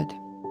on the bed.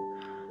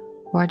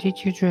 What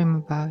did you dream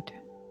about?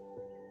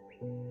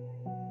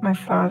 My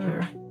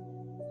father.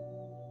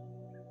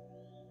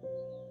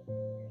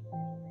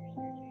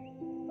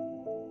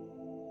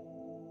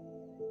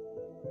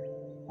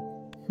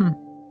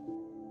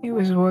 He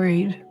was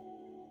worried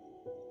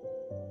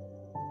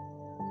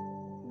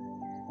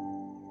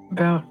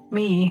about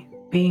me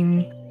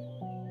being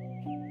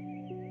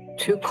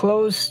too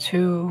close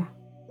to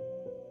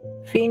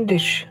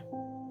fiendish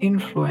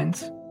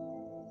influence.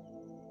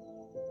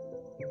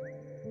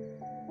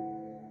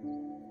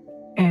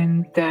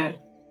 And that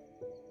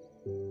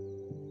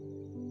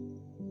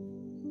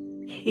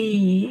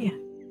he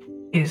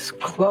is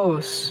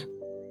close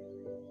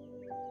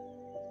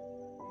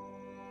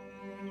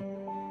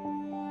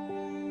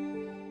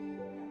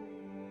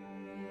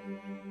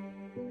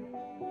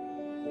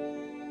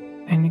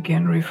and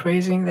again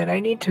rephrasing that I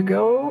need to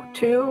go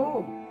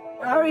to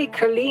Ari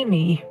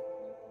Kalini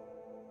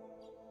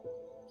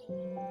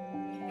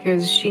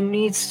because she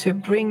needs to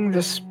bring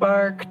the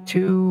spark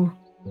to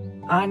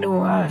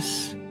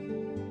Anuas.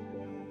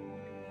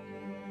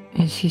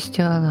 Is he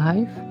still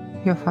alive,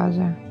 your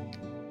father?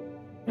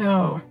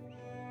 No.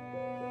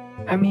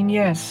 I mean,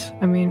 yes.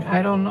 I mean,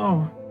 I don't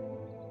know.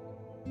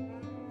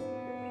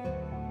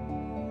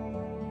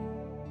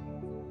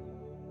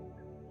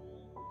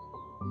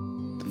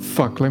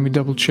 Fuck, let me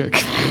double check.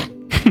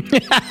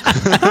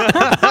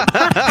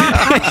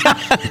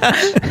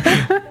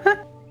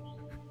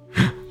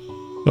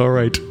 All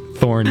right,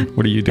 Thorn,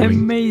 what are you doing?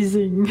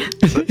 Amazing.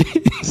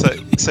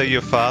 So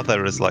your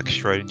father is like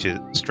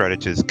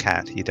Schrodinger's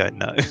cat. You don't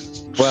know.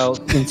 Well,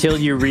 until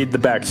you read the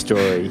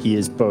backstory, he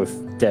is both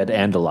dead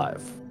and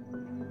alive.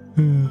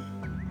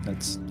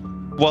 That's.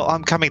 Well,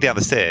 I'm coming down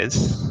the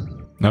stairs.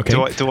 Okay.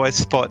 Do I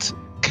spot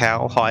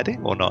Cal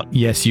hiding or not?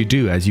 Yes, you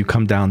do. As you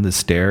come down the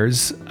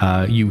stairs,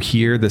 you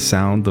hear the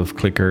sound of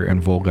Clicker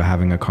and Volga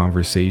having a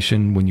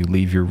conversation when you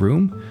leave your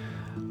room.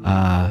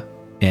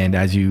 And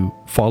as you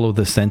follow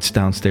the scents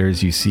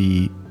downstairs, you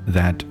see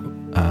that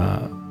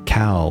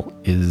Cal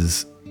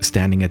is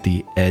standing at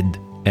the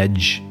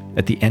edge,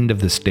 at the end of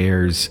the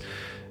stairs,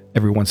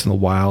 every once in a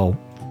while,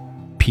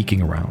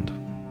 peeking around.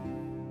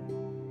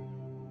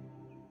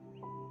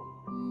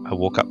 I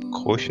walk up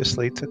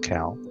cautiously to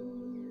Cal,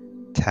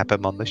 tap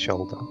him on the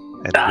shoulder.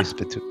 and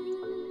whisper to.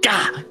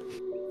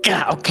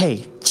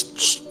 Okay.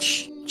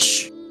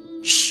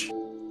 Shh.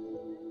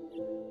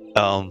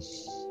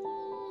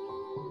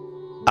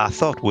 I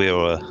thought we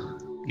were,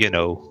 in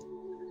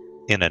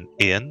an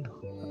inn.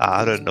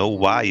 I don't know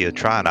why you're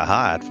trying to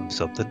hide from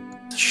something.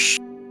 Shh.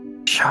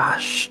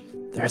 Shush.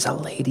 There's a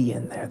lady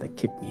in there that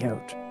kicked me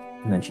out.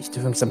 And then she's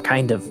doing some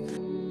kind of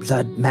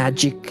blood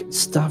magic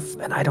stuff,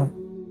 and I don't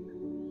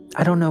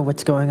know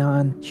what's going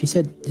on. She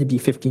said it'd be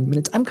 15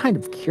 minutes. I'm kind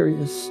of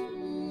curious.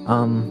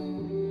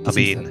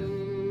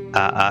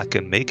 I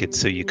can make it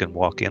so you can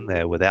walk in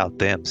there without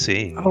them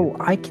seeing you. Oh,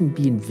 I can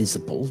be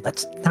invisible.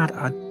 That's not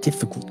a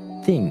difficult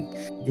thing.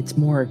 It's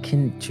more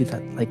akin to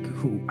that,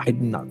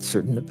 I'm not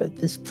certain about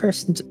this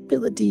person's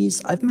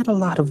abilities. I've met a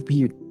lot of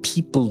weird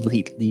people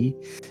lately,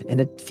 and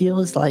it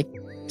feels like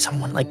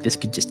someone like this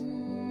could just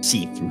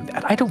see through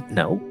that. I don't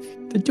know.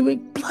 They're doing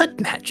blood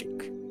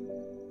magic.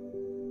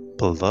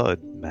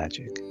 Blood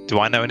magic? Do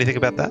I know anything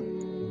about that?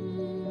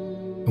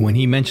 When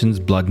he mentions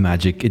blood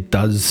magic, it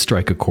does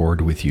strike a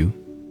chord with you.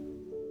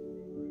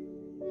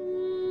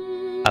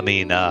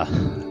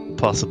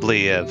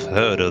 Possibly I've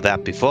heard of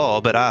that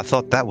before, but I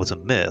thought that was a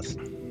myth.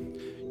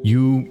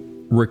 You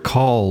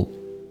recall,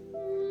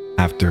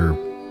 after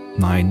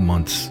 9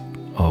 months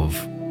of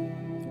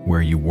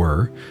where you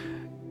were,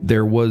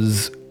 there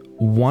was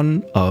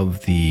one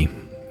of the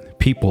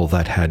people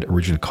that had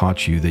originally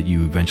caught you that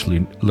you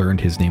eventually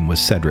learned his name was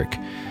Cedric.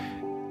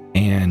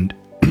 And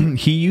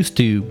he used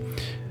to...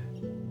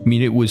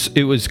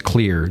 it was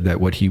clear that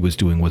what he was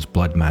doing was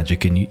blood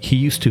magic, and he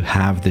used to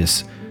have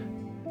this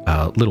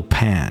little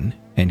pan,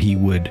 and he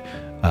would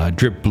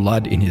drip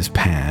blood in his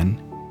pan,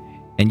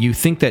 and you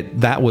think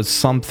that was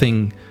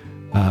something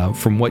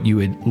from what you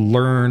had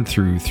learned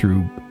through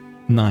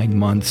 9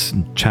 months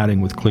and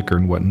chatting with Clicker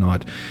and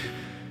whatnot,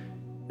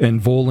 and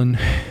Volan,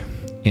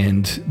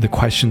 and the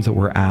questions that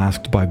were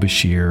asked by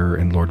Bashir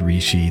and Lord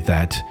Rishi,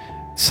 that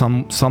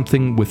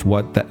something with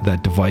what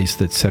that device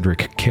that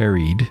Cedric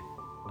carried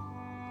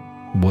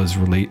was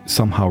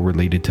somehow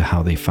related to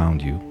how they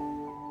found you.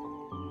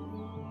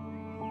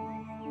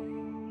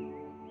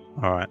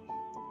 All right.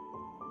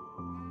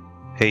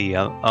 Hey,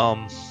 I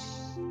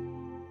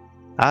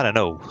don't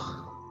know.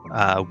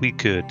 We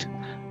could.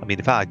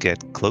 If I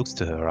get close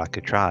to her, I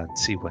could try and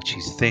see what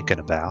she's thinking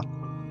about.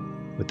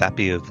 Would that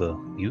be of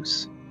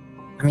use?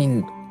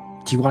 Do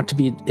you want to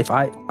be?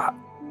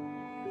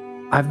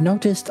 I've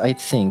noticed. I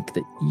think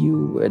that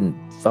you and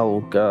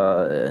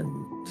Volga and.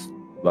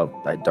 Well,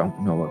 I don't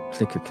know what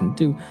Clicker can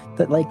do.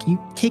 That you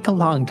take a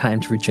long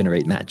time to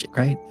regenerate magic,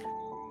 right?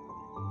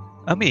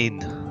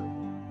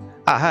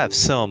 I have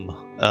some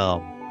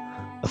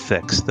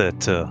effects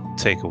that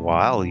take a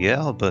while,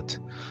 yeah, but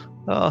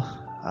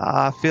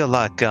I feel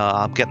like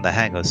I'm getting the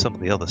hang of some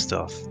of the other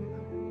stuff.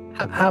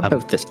 How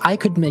about this? I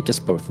could make us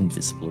both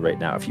invisible right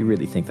now if you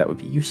really think that would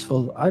be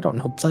useful. I don't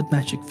know. Blood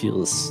magic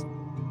feels...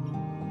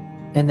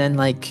 And then,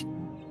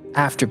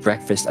 after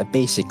breakfast, I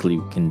basically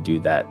can do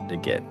that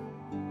again.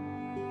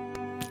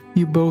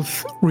 You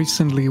both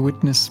recently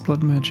witnessed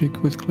blood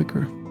magic with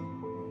Clicker.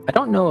 I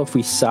don't know if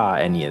we saw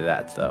any of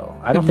that, though.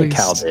 I don't think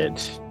Cal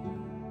did.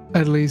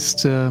 At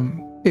least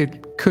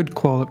it could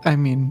qualify.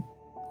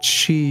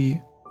 She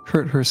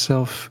hurt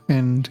herself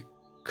and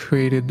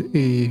created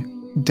a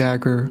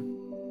dagger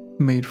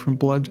made from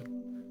blood.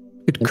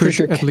 It could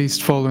at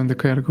least fall in the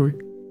category.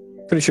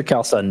 Pretty sure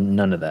Cal saw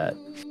none of that.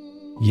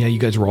 Yeah, you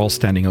guys were all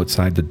standing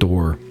outside the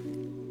door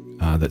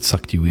that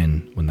sucked you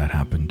in when that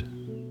happened.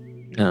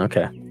 Oh,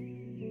 okay.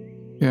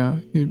 Yeah,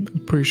 I'm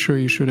pretty sure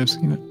you should have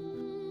seen it.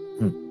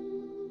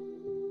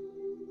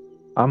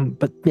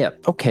 But yeah,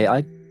 okay,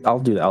 I'll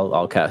do that.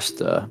 I'll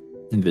cast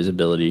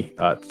invisibility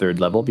at 3rd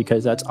level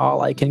because that's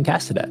all I can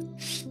cast it at.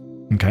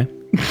 Okay.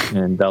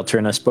 And I'll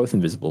turn us both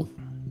invisible.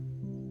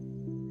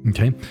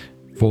 Okay.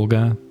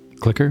 Volga,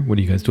 Clicker, what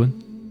are you guys doing?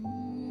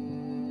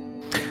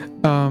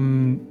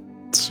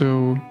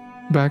 So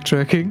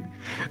backtracking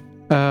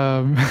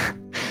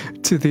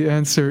to the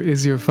answer,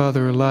 is your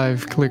father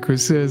alive? Clicker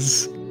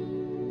says,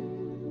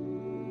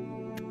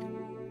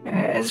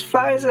 as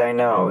far as I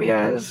know,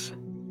 yes.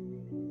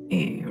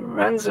 He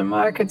runs a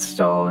market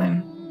stall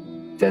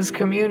and does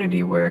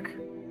community work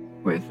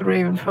with the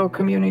Ravenfolk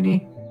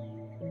community.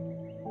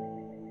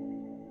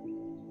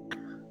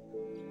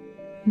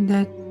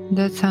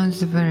 That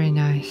sounds very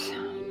nice.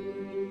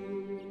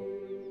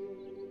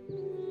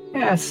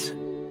 Yes,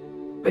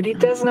 but he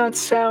does not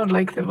sound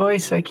like the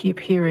voice I keep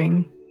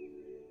hearing.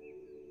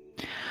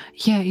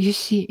 Yeah, you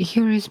see,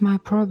 here is my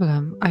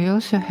problem. I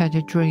also had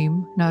a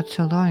dream not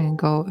so long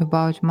ago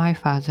about my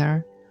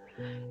father.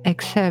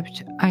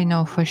 Except I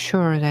know for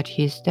sure that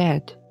he's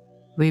dead.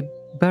 We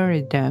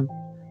buried them,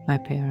 my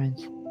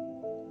parents.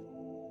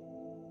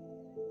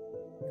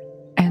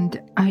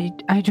 And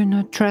I do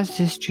not trust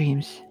these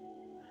dreams.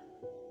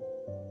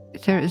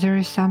 There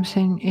is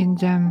something in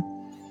them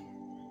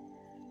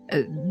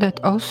that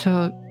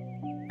also...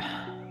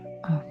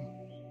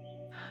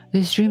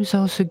 these dreams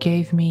also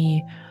gave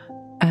me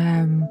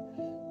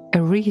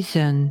a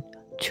reason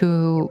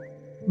to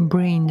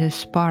bring the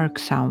spark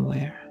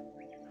somewhere.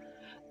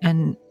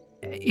 And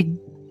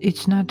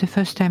it's not the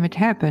first time it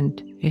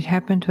happened. It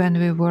happened when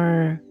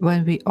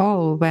we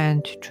all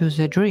went to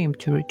the dream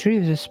to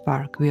retrieve the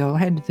spark. We all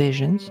had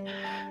visions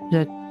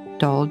that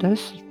told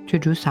us to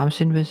do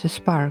something with the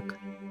spark.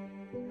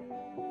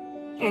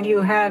 And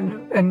you had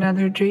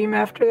another dream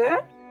after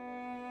that?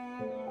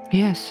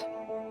 Yes.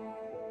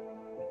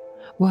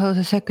 Well,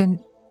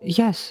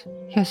 yes,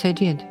 I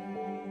did.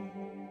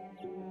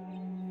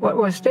 What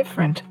was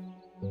different?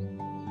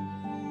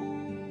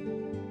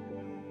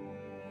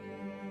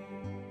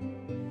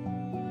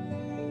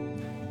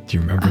 Do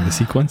you remember the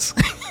sequence?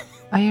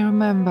 I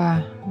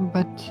remember,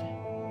 but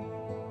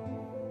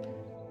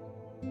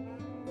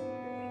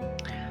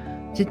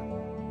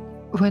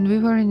when we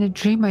were in the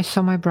dream, I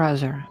saw my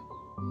brother,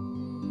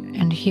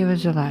 and he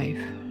was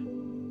alive.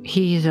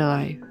 He is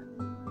alive.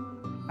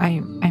 I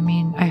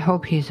mean, I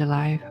hope he's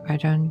alive. I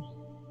don't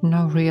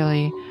know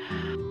really.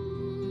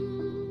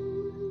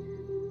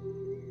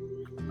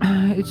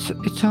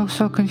 It's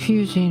also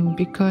confusing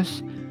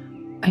because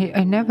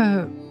I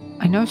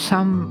know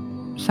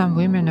some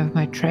women of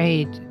my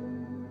trade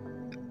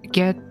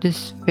get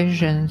these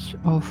visions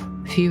of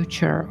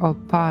future or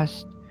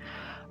past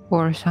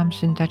or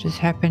something that is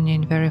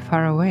happening very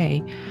far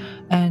away,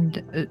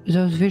 and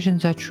those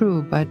visions are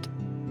true, but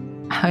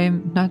I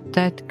am not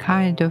that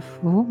kind of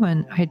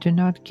woman. I do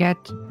not get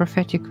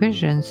prophetic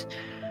visions,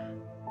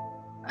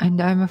 and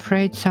I'm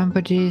afraid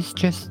somebody is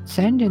just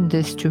sending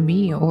this to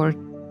me or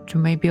to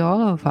maybe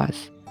all of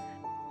us.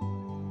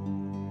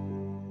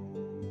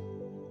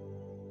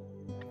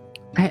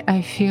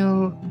 I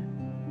feel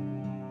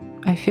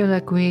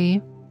like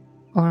we,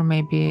 or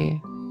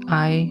maybe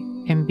I,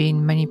 am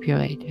being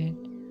manipulated.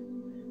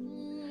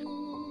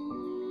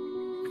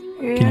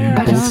 Can you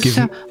both give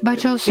me...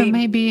 But also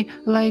maybe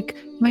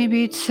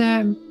it's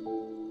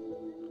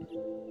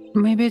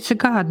a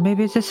god,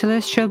 maybe it's a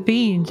celestial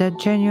being that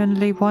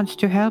genuinely wants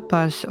to help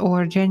us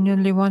or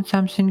genuinely wants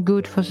something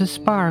good for the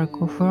spark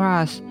or for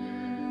us.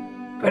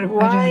 But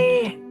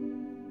why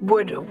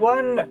would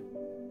one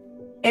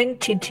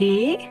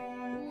entity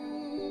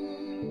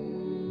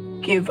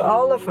give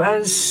all of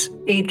us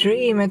a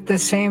dream at the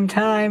same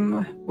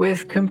time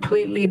with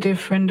completely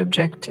different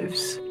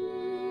objectives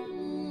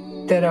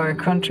that are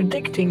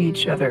contradicting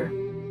each other?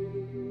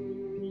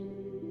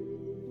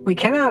 We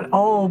cannot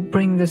all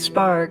bring the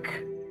spark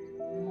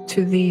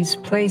to these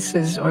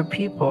places or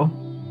people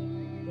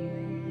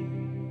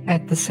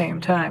at the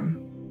same time.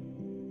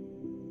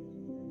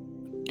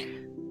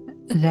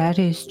 That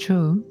is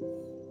true.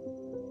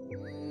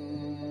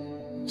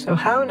 So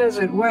how does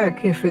it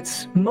work if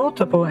it's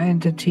multiple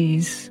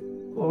entities?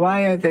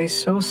 Why are they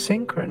so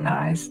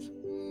synchronized?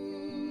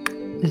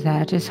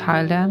 That is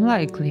highly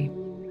unlikely,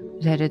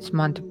 that it's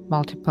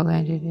multiple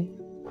entities.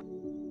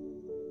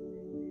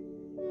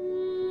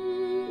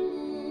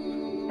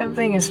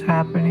 Something is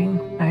happening.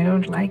 I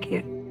don't like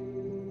it.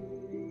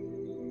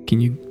 Can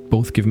you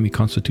both give me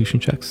constitution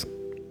checks?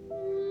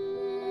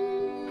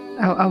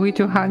 Are we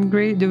too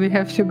hungry? Do we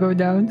have to go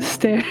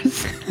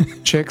downstairs?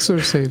 Checks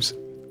or saves?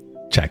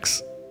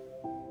 Checks.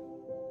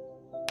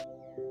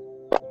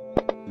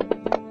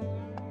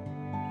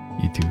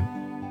 You two.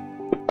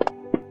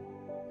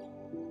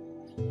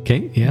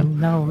 Okay, yeah.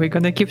 No, we're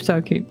gonna keep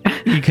talking.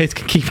 You guys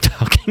can keep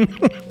talking.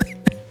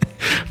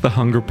 The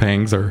hunger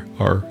pangs are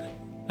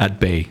at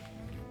bay.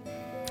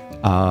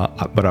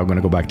 But I'm going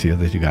to go back to the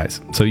other two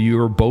guys. So you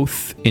are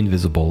both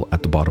invisible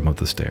at the bottom of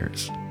the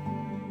stairs.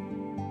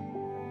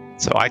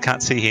 So I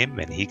can't see him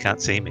and he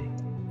can't see me.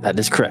 That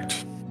is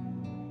correct.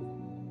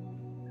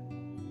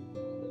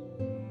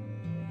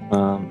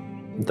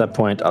 At that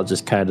point, I'll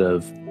just kind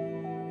of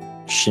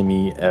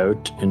shimmy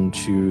out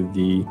into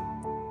the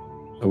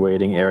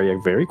awaiting area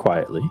very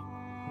quietly.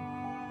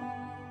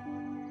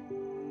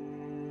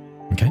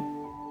 Okay.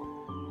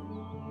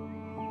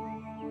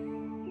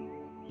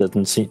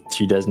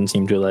 She doesn't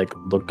seem to like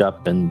look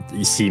up and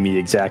see me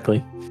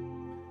exactly.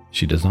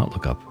 She does not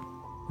look up.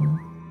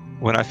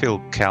 When I feel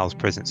Cal's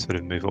presence sort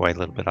of move away a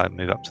little bit, I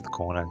move up to the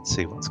corner and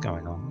see what's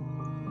going on.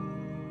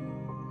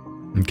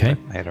 Okay.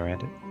 My head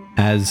around it.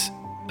 As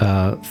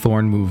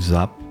Thorn moves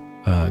up,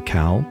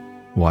 Cal,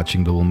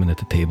 watching the woman at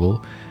the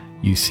table,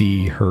 you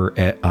see her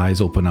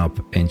eyes open up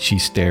and she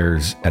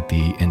stares at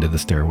the end of the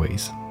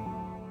stairways.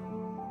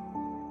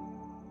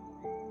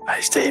 I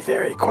stay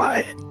very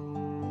quiet.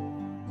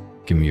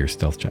 Give me your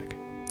stealth check.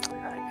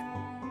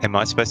 Am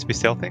I supposed to be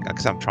stealthing?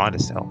 Because I'm trying to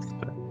stealth,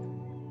 but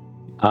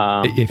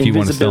If you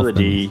want to stealth,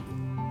 invisibility,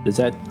 does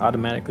that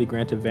automatically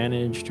grant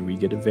advantage? Do we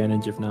get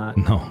advantage if not?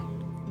 no.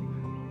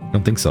 I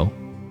don't think so.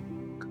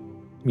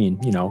 I mean,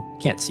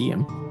 can't see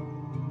him.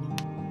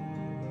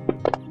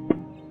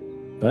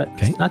 But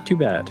It's not too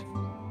bad.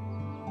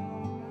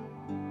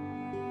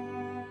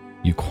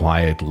 You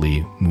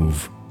quietly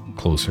move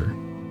closer.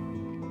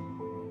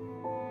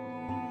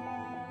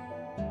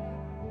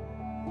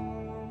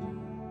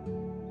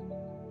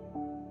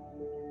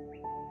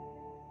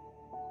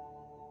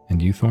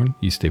 And you, Thorn,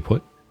 you stay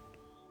put?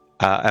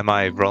 am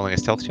I rolling a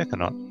stealth check or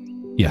not?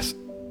 Yes.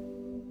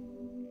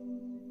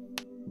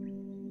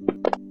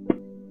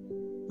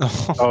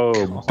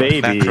 Oh,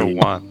 baby. Natural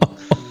 1.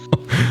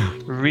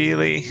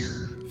 Really?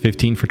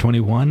 15 for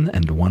 21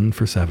 and 1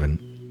 for 7.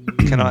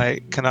 Can I?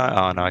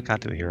 Oh no, I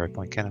can't do a hero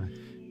point, can I?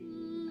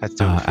 Have to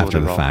do it before After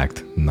the roll.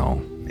 fact,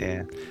 no.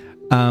 Yeah.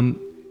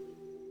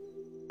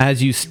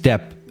 As you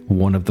step,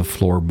 one of the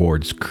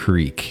floorboards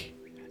creak,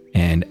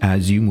 and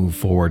as you move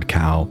forward,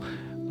 Cal,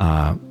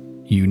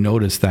 you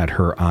notice that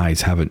her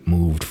eyes haven't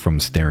moved from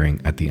staring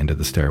at the end of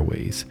the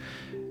stairways.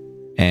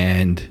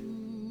 And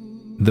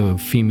the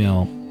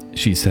female,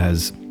 she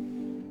says,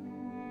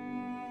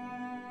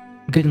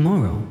 Good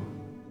morrow.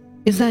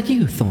 Is that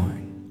you,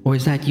 Thorn? Or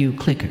is that you,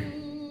 Clicker?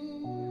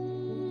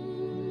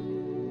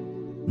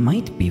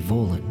 Might be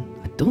Volan.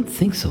 I don't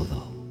think so,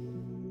 though.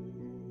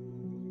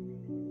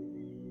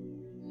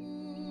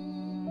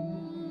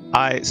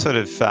 I sort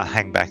of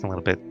hang back a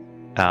little bit,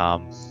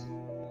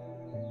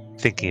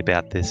 thinking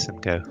about this,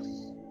 and go,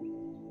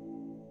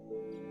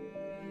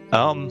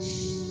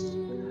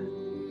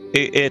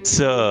 it's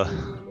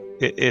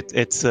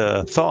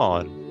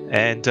Thorn,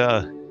 and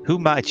who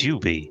might you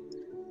be?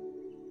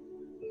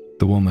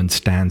 the woman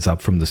stands up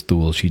from the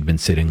stool she'd been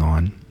sitting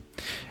on.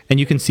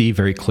 And you can see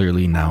very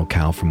clearly now,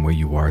 Cal, from where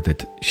you are,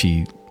 that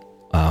she,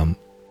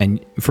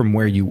 and from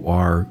where you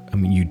are, I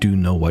mean, you do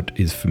know what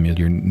is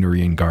familiar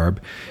Nurian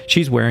garb.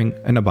 She's wearing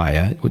an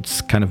abaya.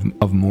 It's kind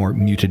of more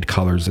muted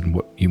colors than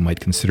what you might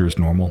consider as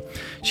normal.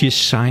 She has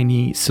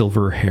shiny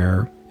silver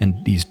hair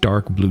and these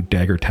dark blue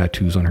dagger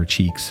tattoos on her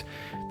cheeks.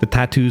 The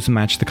tattoos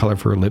match the color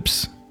of her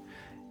lips.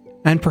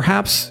 And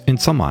perhaps, in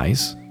some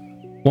eyes,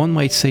 one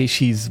might say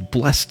she's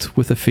blessed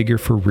with a figure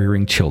for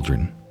rearing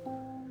children.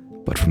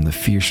 But from the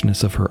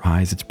fierceness of her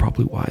eyes, it's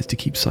probably wise to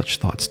keep such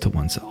thoughts to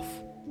oneself.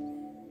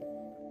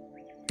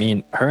 I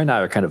mean, her and I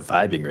are kind of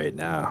vibing right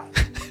now.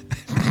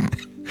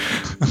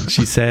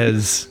 She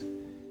says,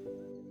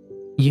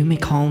 You may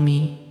call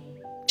me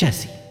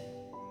Jesse.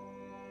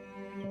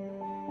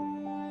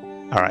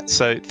 All right.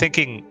 So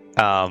thinking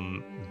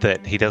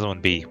that he doesn't want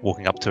to be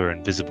walking up to her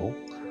invisible,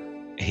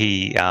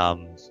 he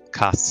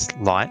casts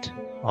light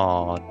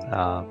on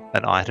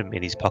an item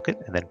in his pocket,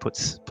 and then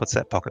puts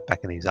that pocket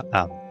back in his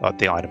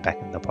the item back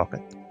in the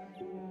pocket.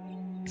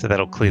 So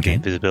that'll clear the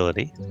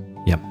invisibility.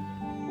 Yep.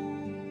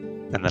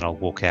 And then I'll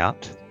walk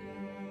out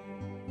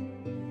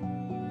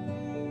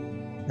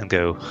and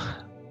go,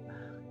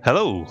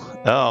 "Hello,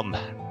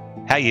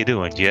 how you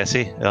doing,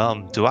 Jesse?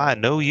 Do I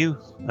know you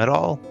at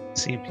all?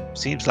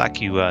 Seems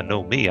like you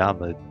know me.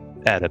 I'm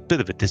at a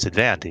bit of a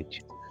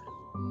disadvantage."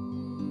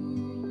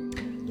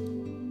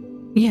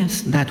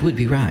 Yes, that would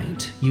be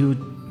right. You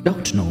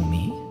don't know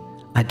me.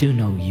 I do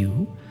know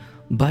you.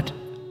 But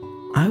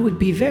I would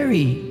be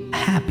very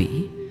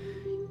happy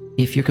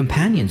if your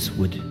companions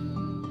would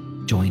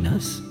join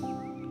us.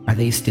 Are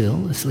they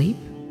still asleep?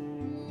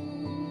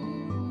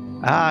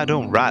 I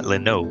don't rightly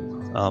know.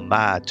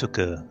 I took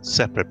a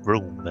separate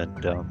room,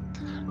 and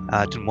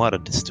I didn't want to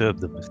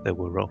disturb them if they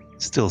were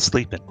still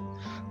sleeping.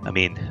 I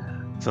mean,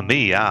 for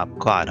me, I'm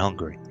quite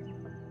hungry.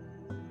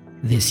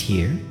 This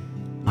here,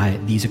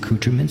 these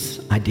accoutrements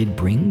I did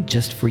bring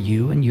just for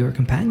you and your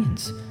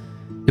companions,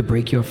 to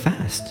break your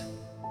fast.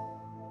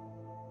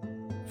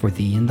 For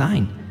thee and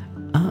thine.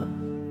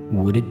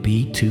 Would it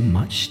be too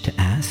much to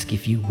ask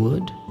if you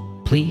would,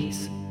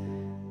 please,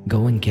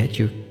 go and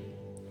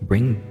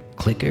bring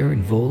Clicker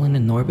and Volan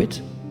and Norbit?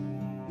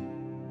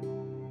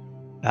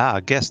 I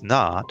guess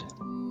not.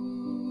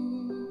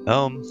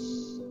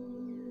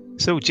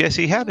 So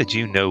Jesse, how did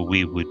you know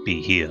we would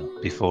be here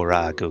before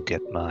I go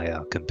get my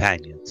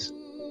companions?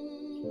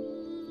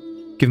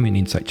 Give me an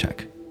insight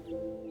check.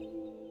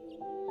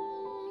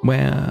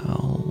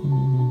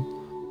 Well,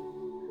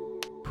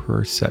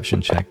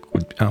 perception check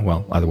would,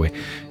 either way,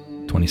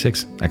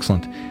 26.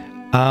 Excellent.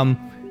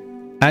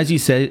 As you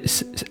said,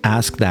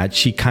 ask that,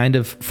 she kind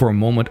of, for a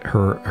moment,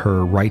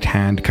 her right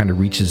hand kind of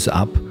reaches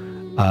up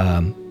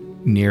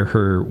near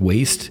her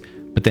waist,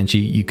 but then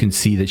you can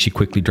see that she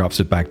quickly drops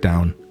it back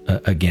down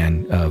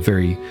again. A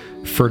very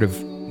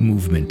furtive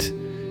movement.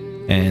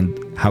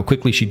 And how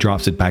quickly she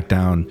drops it back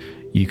down,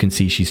 you can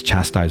see she's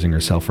chastising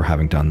herself for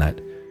having done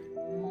that.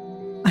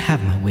 I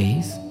have my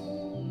ways.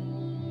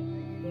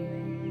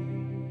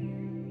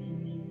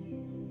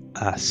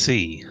 I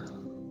see.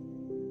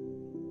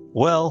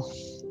 Well,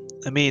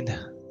 I mean,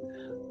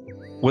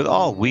 with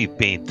all we've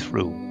been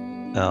through,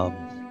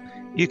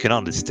 you can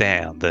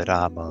understand that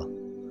I'm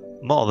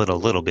more than a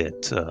little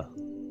bit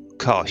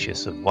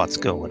cautious of what's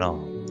going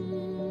on.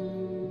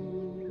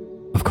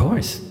 Of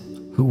course.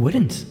 Who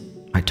wouldn't?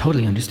 I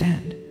totally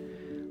understand.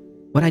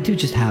 But I do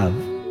just have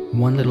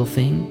one little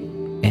thing,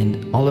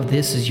 and all of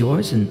this is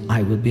yours, and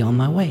I will be on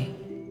my way.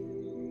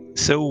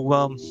 So,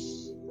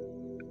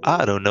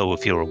 I don't know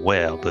if you're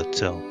aware,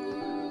 but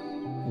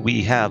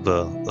we have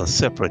a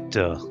separate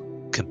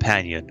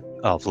companion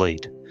of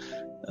late.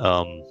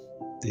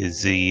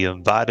 Is he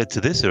invited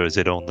to this, or is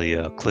it only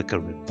Clicker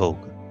and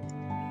Volga?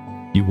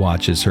 You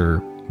watch as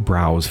her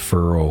brows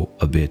furrow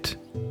a bit.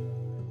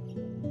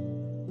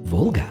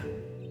 Volga?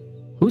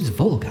 Who's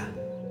Volga?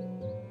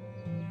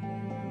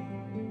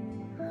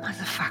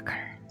 Motherfucker.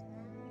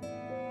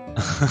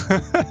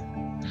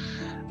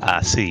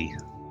 I see.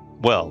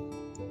 Well,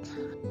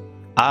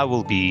 I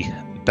will be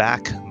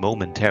back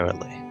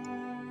momentarily.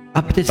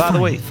 But it's By the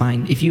fine, way-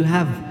 fine. If you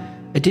have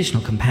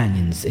additional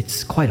companions,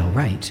 it's quite all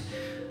right.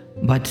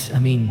 But, I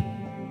mean,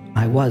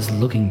 I was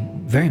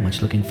very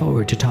much looking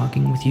forward to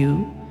talking with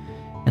you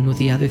and with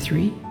the other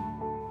three.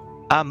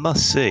 I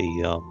must say,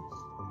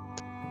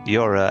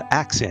 your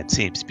accent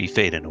seems to be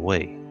fading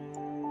away.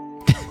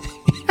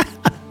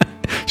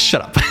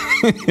 Shut up.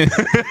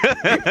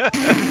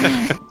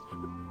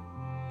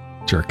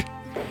 Jerk.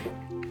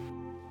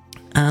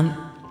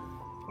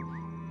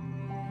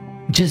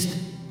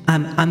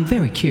 I'm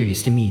very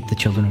curious to meet the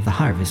children of the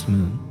Harvest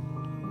Moon.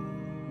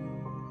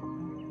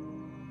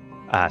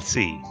 I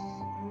see.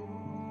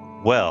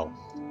 Well,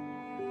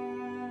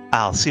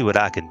 I'll see what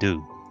I can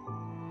do.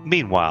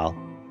 Meanwhile,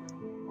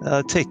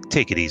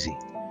 take it easy.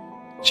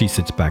 She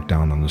sits back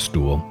down on the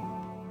stool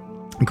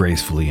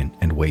gracefully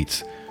and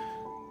waits.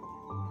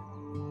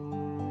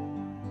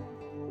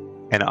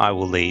 And I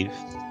will leave.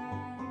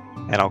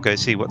 And I'll go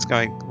see what's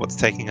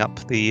taking up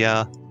the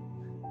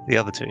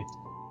other two.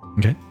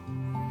 Okay.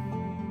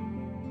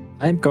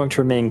 I'm going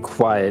to remain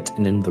quiet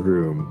and in the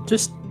room,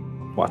 just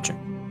watching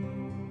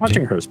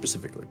her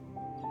specifically.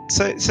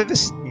 So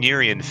this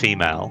Nurian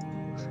female,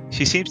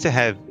 she seems to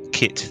have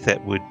kit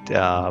that would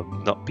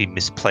not be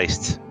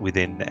misplaced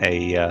within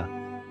a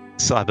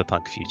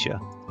cyberpunk future.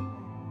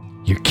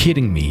 You're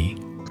kidding me.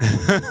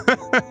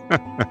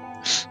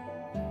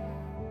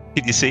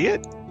 Did you see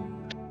it?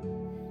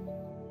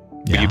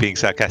 Yeah. Were you being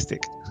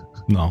sarcastic?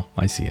 No,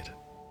 I see it.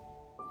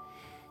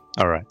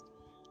 All right.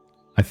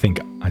 I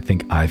think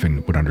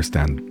Ivan would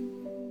understand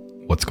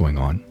what's going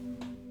on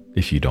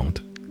if you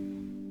don't.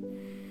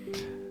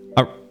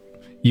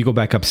 You go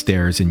back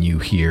upstairs and you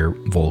hear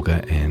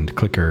Volga and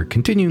Clicker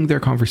continuing their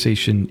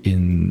conversation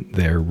in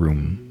their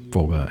room.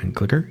 Volga and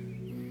Clicker.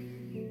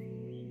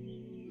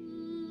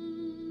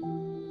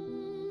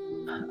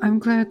 I'm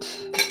glad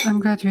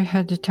we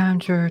had the time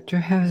to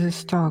have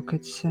this talk.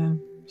 It's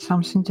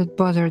something that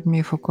bothered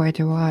me for quite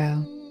a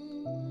while.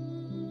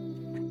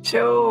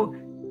 So,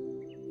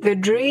 the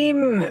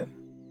dream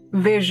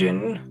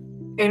vision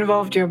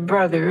involved your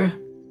brother.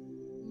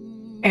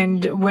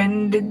 And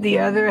when did the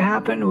other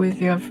happen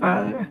with your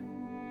father?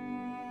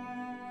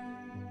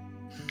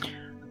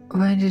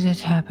 When did it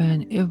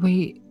happen?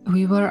 We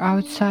were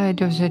outside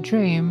of the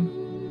dream.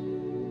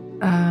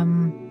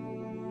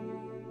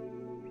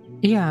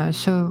 Yeah,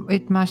 so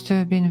it must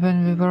have been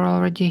when we were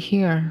already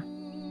here.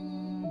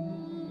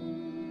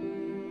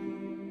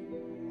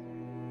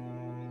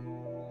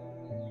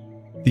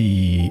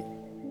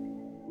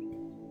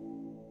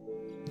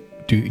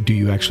 Do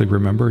you actually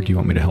remember? Or do you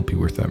want me to help you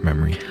with that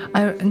memory?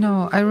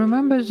 No, I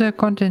remember the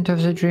content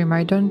of the dream.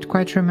 I don't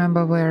quite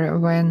remember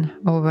when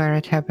or where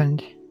it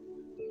happened.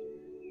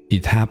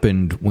 It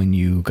happened when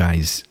you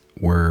guys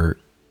were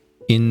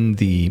in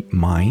the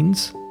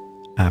mines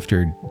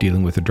after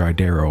dealing with the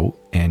Dridero,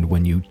 and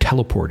when you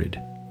teleported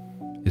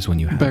is when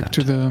you had Back that.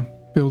 to the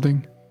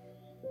building.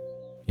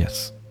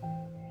 Yes.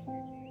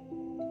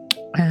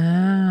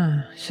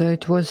 Ah, so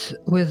it was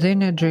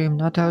within a dream,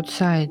 not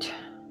outside.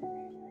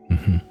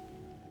 Mm-hmm.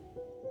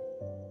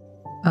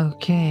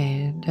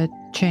 Okay, that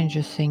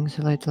changes things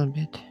a little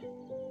bit.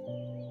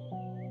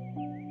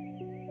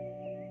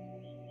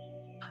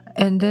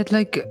 And that,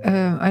 like,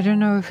 I don't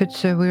know if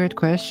it's a weird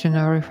question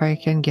or if I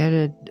can get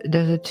it.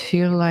 Does it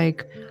feel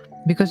like,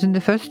 because in the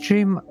first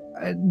dream,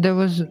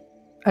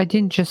 I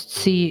didn't just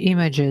see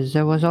images.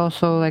 There was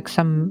also like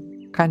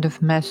some kind of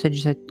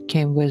message that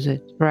came with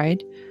it,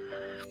 right?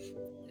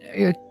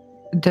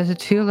 Does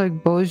it feel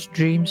like both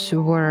dreams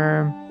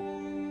were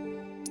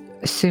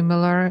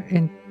similar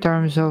in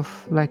terms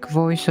of like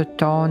voice or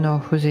tone, or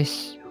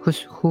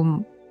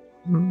who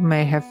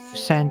may have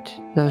sent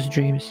those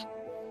dreams?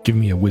 Give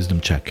me a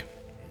wisdom check.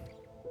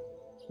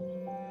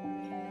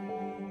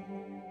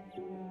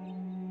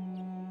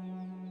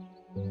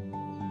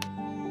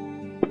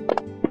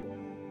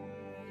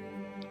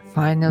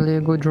 Finally,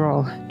 a good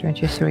roll.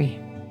 23.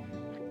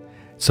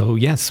 So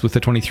yes, with the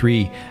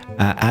 23,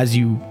 as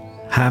you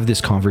have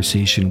this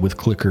conversation with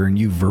Clicker and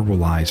you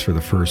verbalize for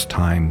the first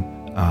time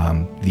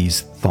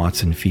these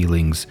thoughts and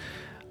feelings,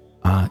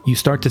 you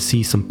start to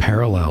see some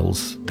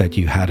parallels that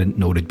you hadn't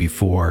noted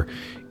before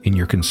in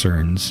your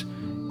concerns.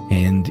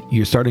 And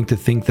you're starting to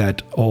think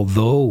that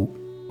although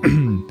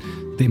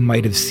they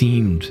might have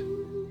seemed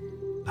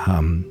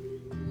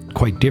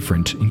quite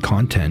different in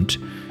content,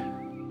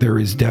 there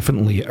is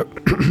definitely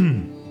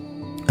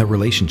a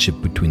relationship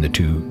between the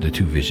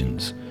two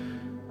visions.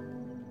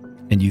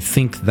 And you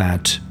think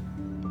that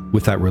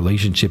with that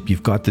relationship,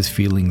 you've got this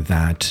feeling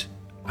that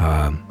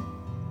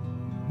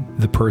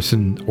the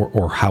person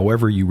or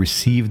however you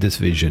received this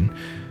vision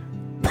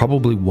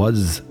probably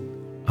was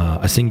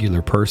a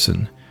singular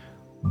person,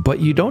 but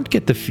you don't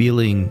get the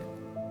feeling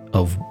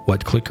of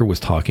what Clicker was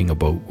talking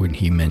about when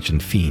he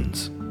mentioned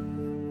fiends.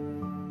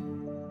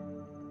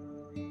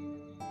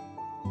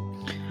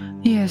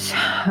 Yes,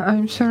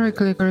 I'm sorry,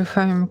 Clicker, if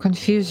I'm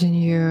confusing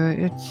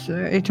you.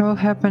 It all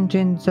happened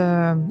in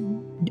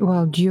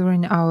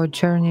during our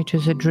journey to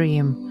the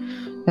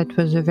dream. That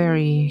was a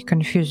very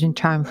confusing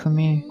time for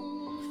me.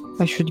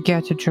 I should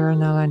get a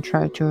journal and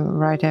try to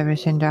write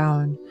everything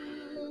down.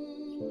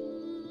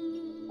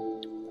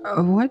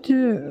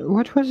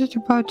 What was it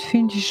about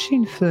fiendish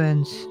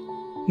influence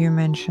you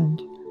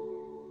mentioned?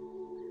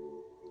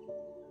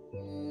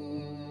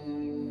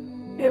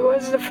 It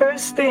was the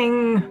first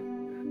thing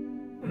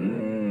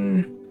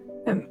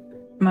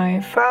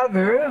my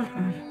father,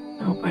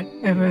 or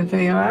whatever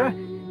they are,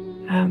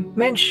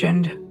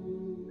 mentioned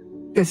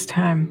this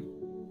time.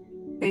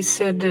 They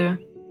said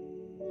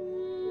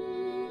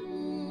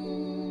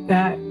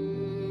that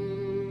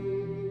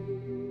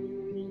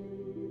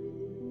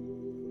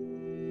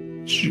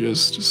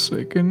Just a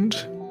second.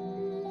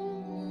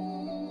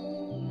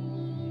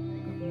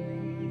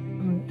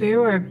 they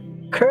were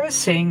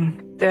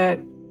cursing that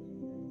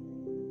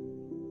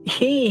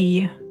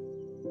he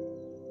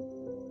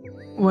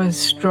was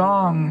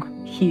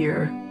strong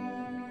here,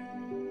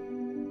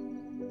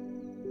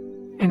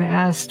 and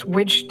asked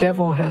which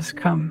devil has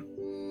come.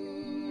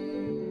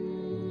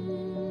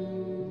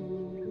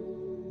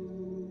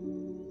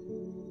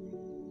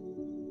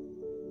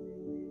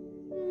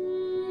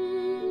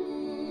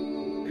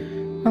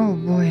 Oh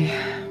boy.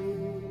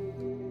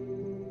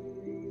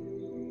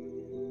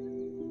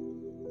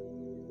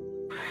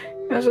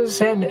 As I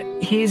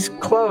said, he's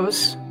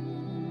close,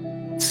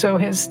 so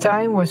his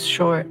time was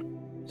short.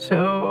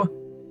 So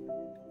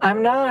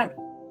I'm not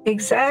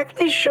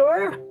exactly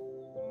sure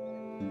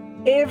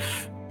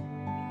if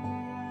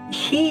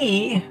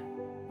he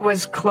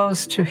was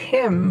close to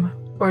him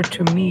or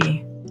to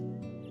me.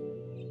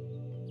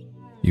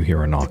 You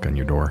hear a knock on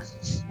your door.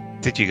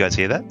 Did you guys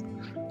hear that?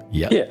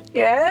 Yep. Yeah.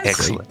 Yes?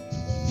 Excellent.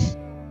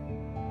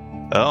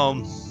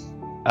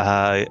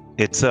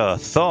 It's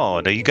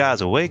Thorn. Are you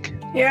guys awake?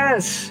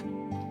 Yes.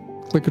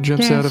 Clicker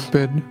jumps out Yes. of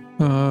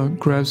bed,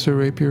 grabs her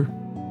rapier,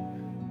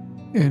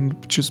 and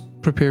just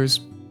prepares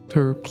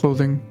her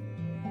clothing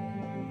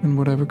in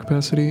whatever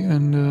capacity,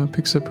 and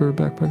picks up her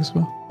backpack as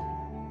well.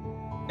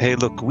 Hey,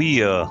 look,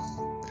 we I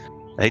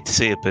hate to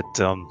say it, but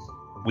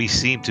we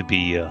seem to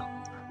be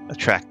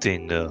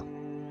attracting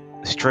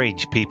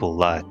strange people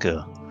like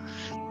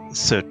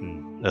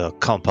certain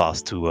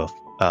compass to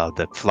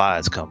that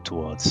flies come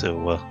towards.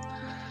 So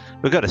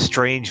we've got a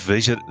strange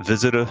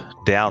visitor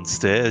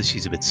downstairs.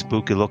 She's a bit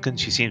spooky looking.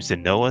 She seems to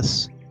know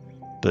us,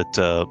 but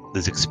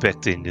is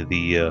expecting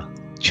the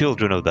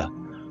children of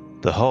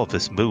the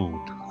harvest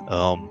moon.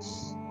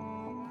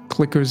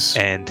 Clicker's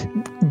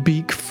And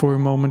beak for a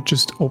moment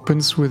just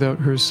opens without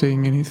her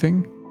saying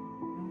anything.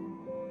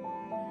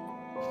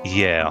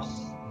 yeah,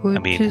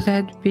 Would mean-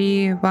 that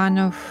be one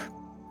of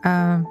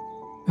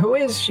Who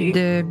is she?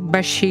 the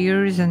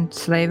Bashirs and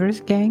Slavers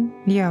gang?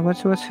 Yeah,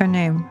 what's her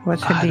name?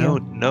 What's her I deal?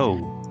 don't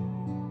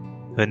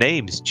know. Her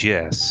name's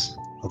Jess.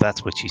 Well,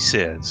 that's what she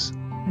says.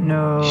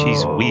 No.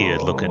 She's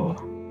weird looking.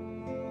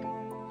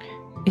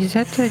 Is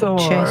that a Thor.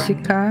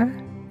 Jessica?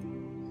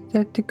 Is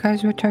that the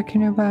guys we're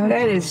talking about?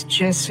 That is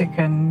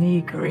Jessica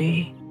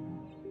Negri.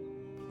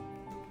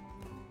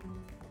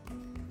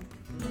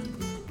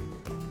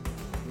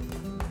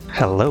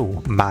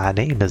 Hello, my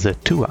name is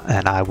Atua,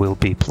 and I will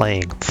be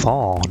playing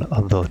Thorn,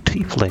 the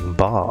Tiefling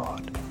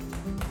Bard.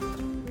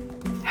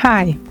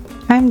 Hi,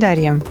 I'm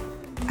Darium.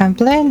 I'm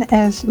playing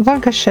as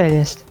Volga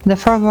Shelest, the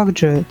Farwalk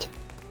Druid.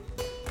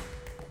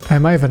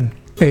 I'm Ivan,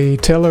 a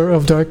teller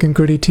of dark and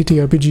gritty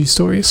TTRPG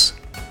stories.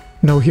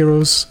 No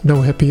heroes,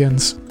 no happy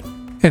ends.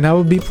 And I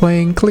will be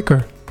playing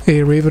Clicker, a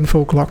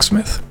Ravenfolk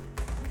locksmith.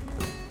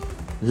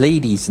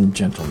 Ladies and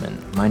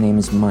gentlemen, my name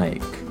is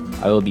Mike.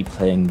 I will be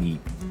playing the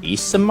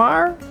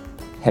Asamar,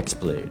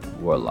 Hexblade,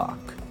 Warlock,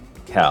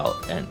 Cal,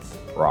 and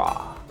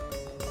Thra.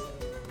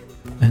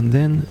 And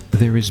then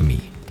there is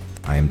me.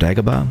 I am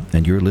Dagobah,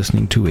 and you're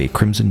listening to a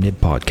Crimson Nib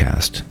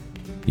podcast.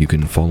 You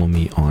can follow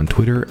me on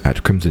Twitter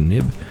at Crimson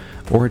Nib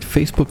or at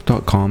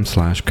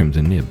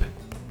facebook.com/Crimson Nib.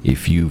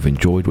 If you've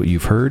enjoyed what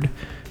you've heard,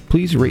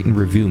 please rate and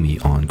review me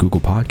on Google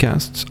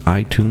Podcasts,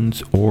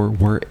 iTunes, or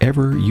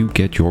wherever you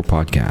get your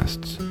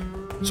podcasts.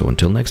 So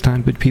until next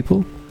time, good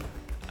people,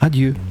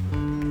 adieu.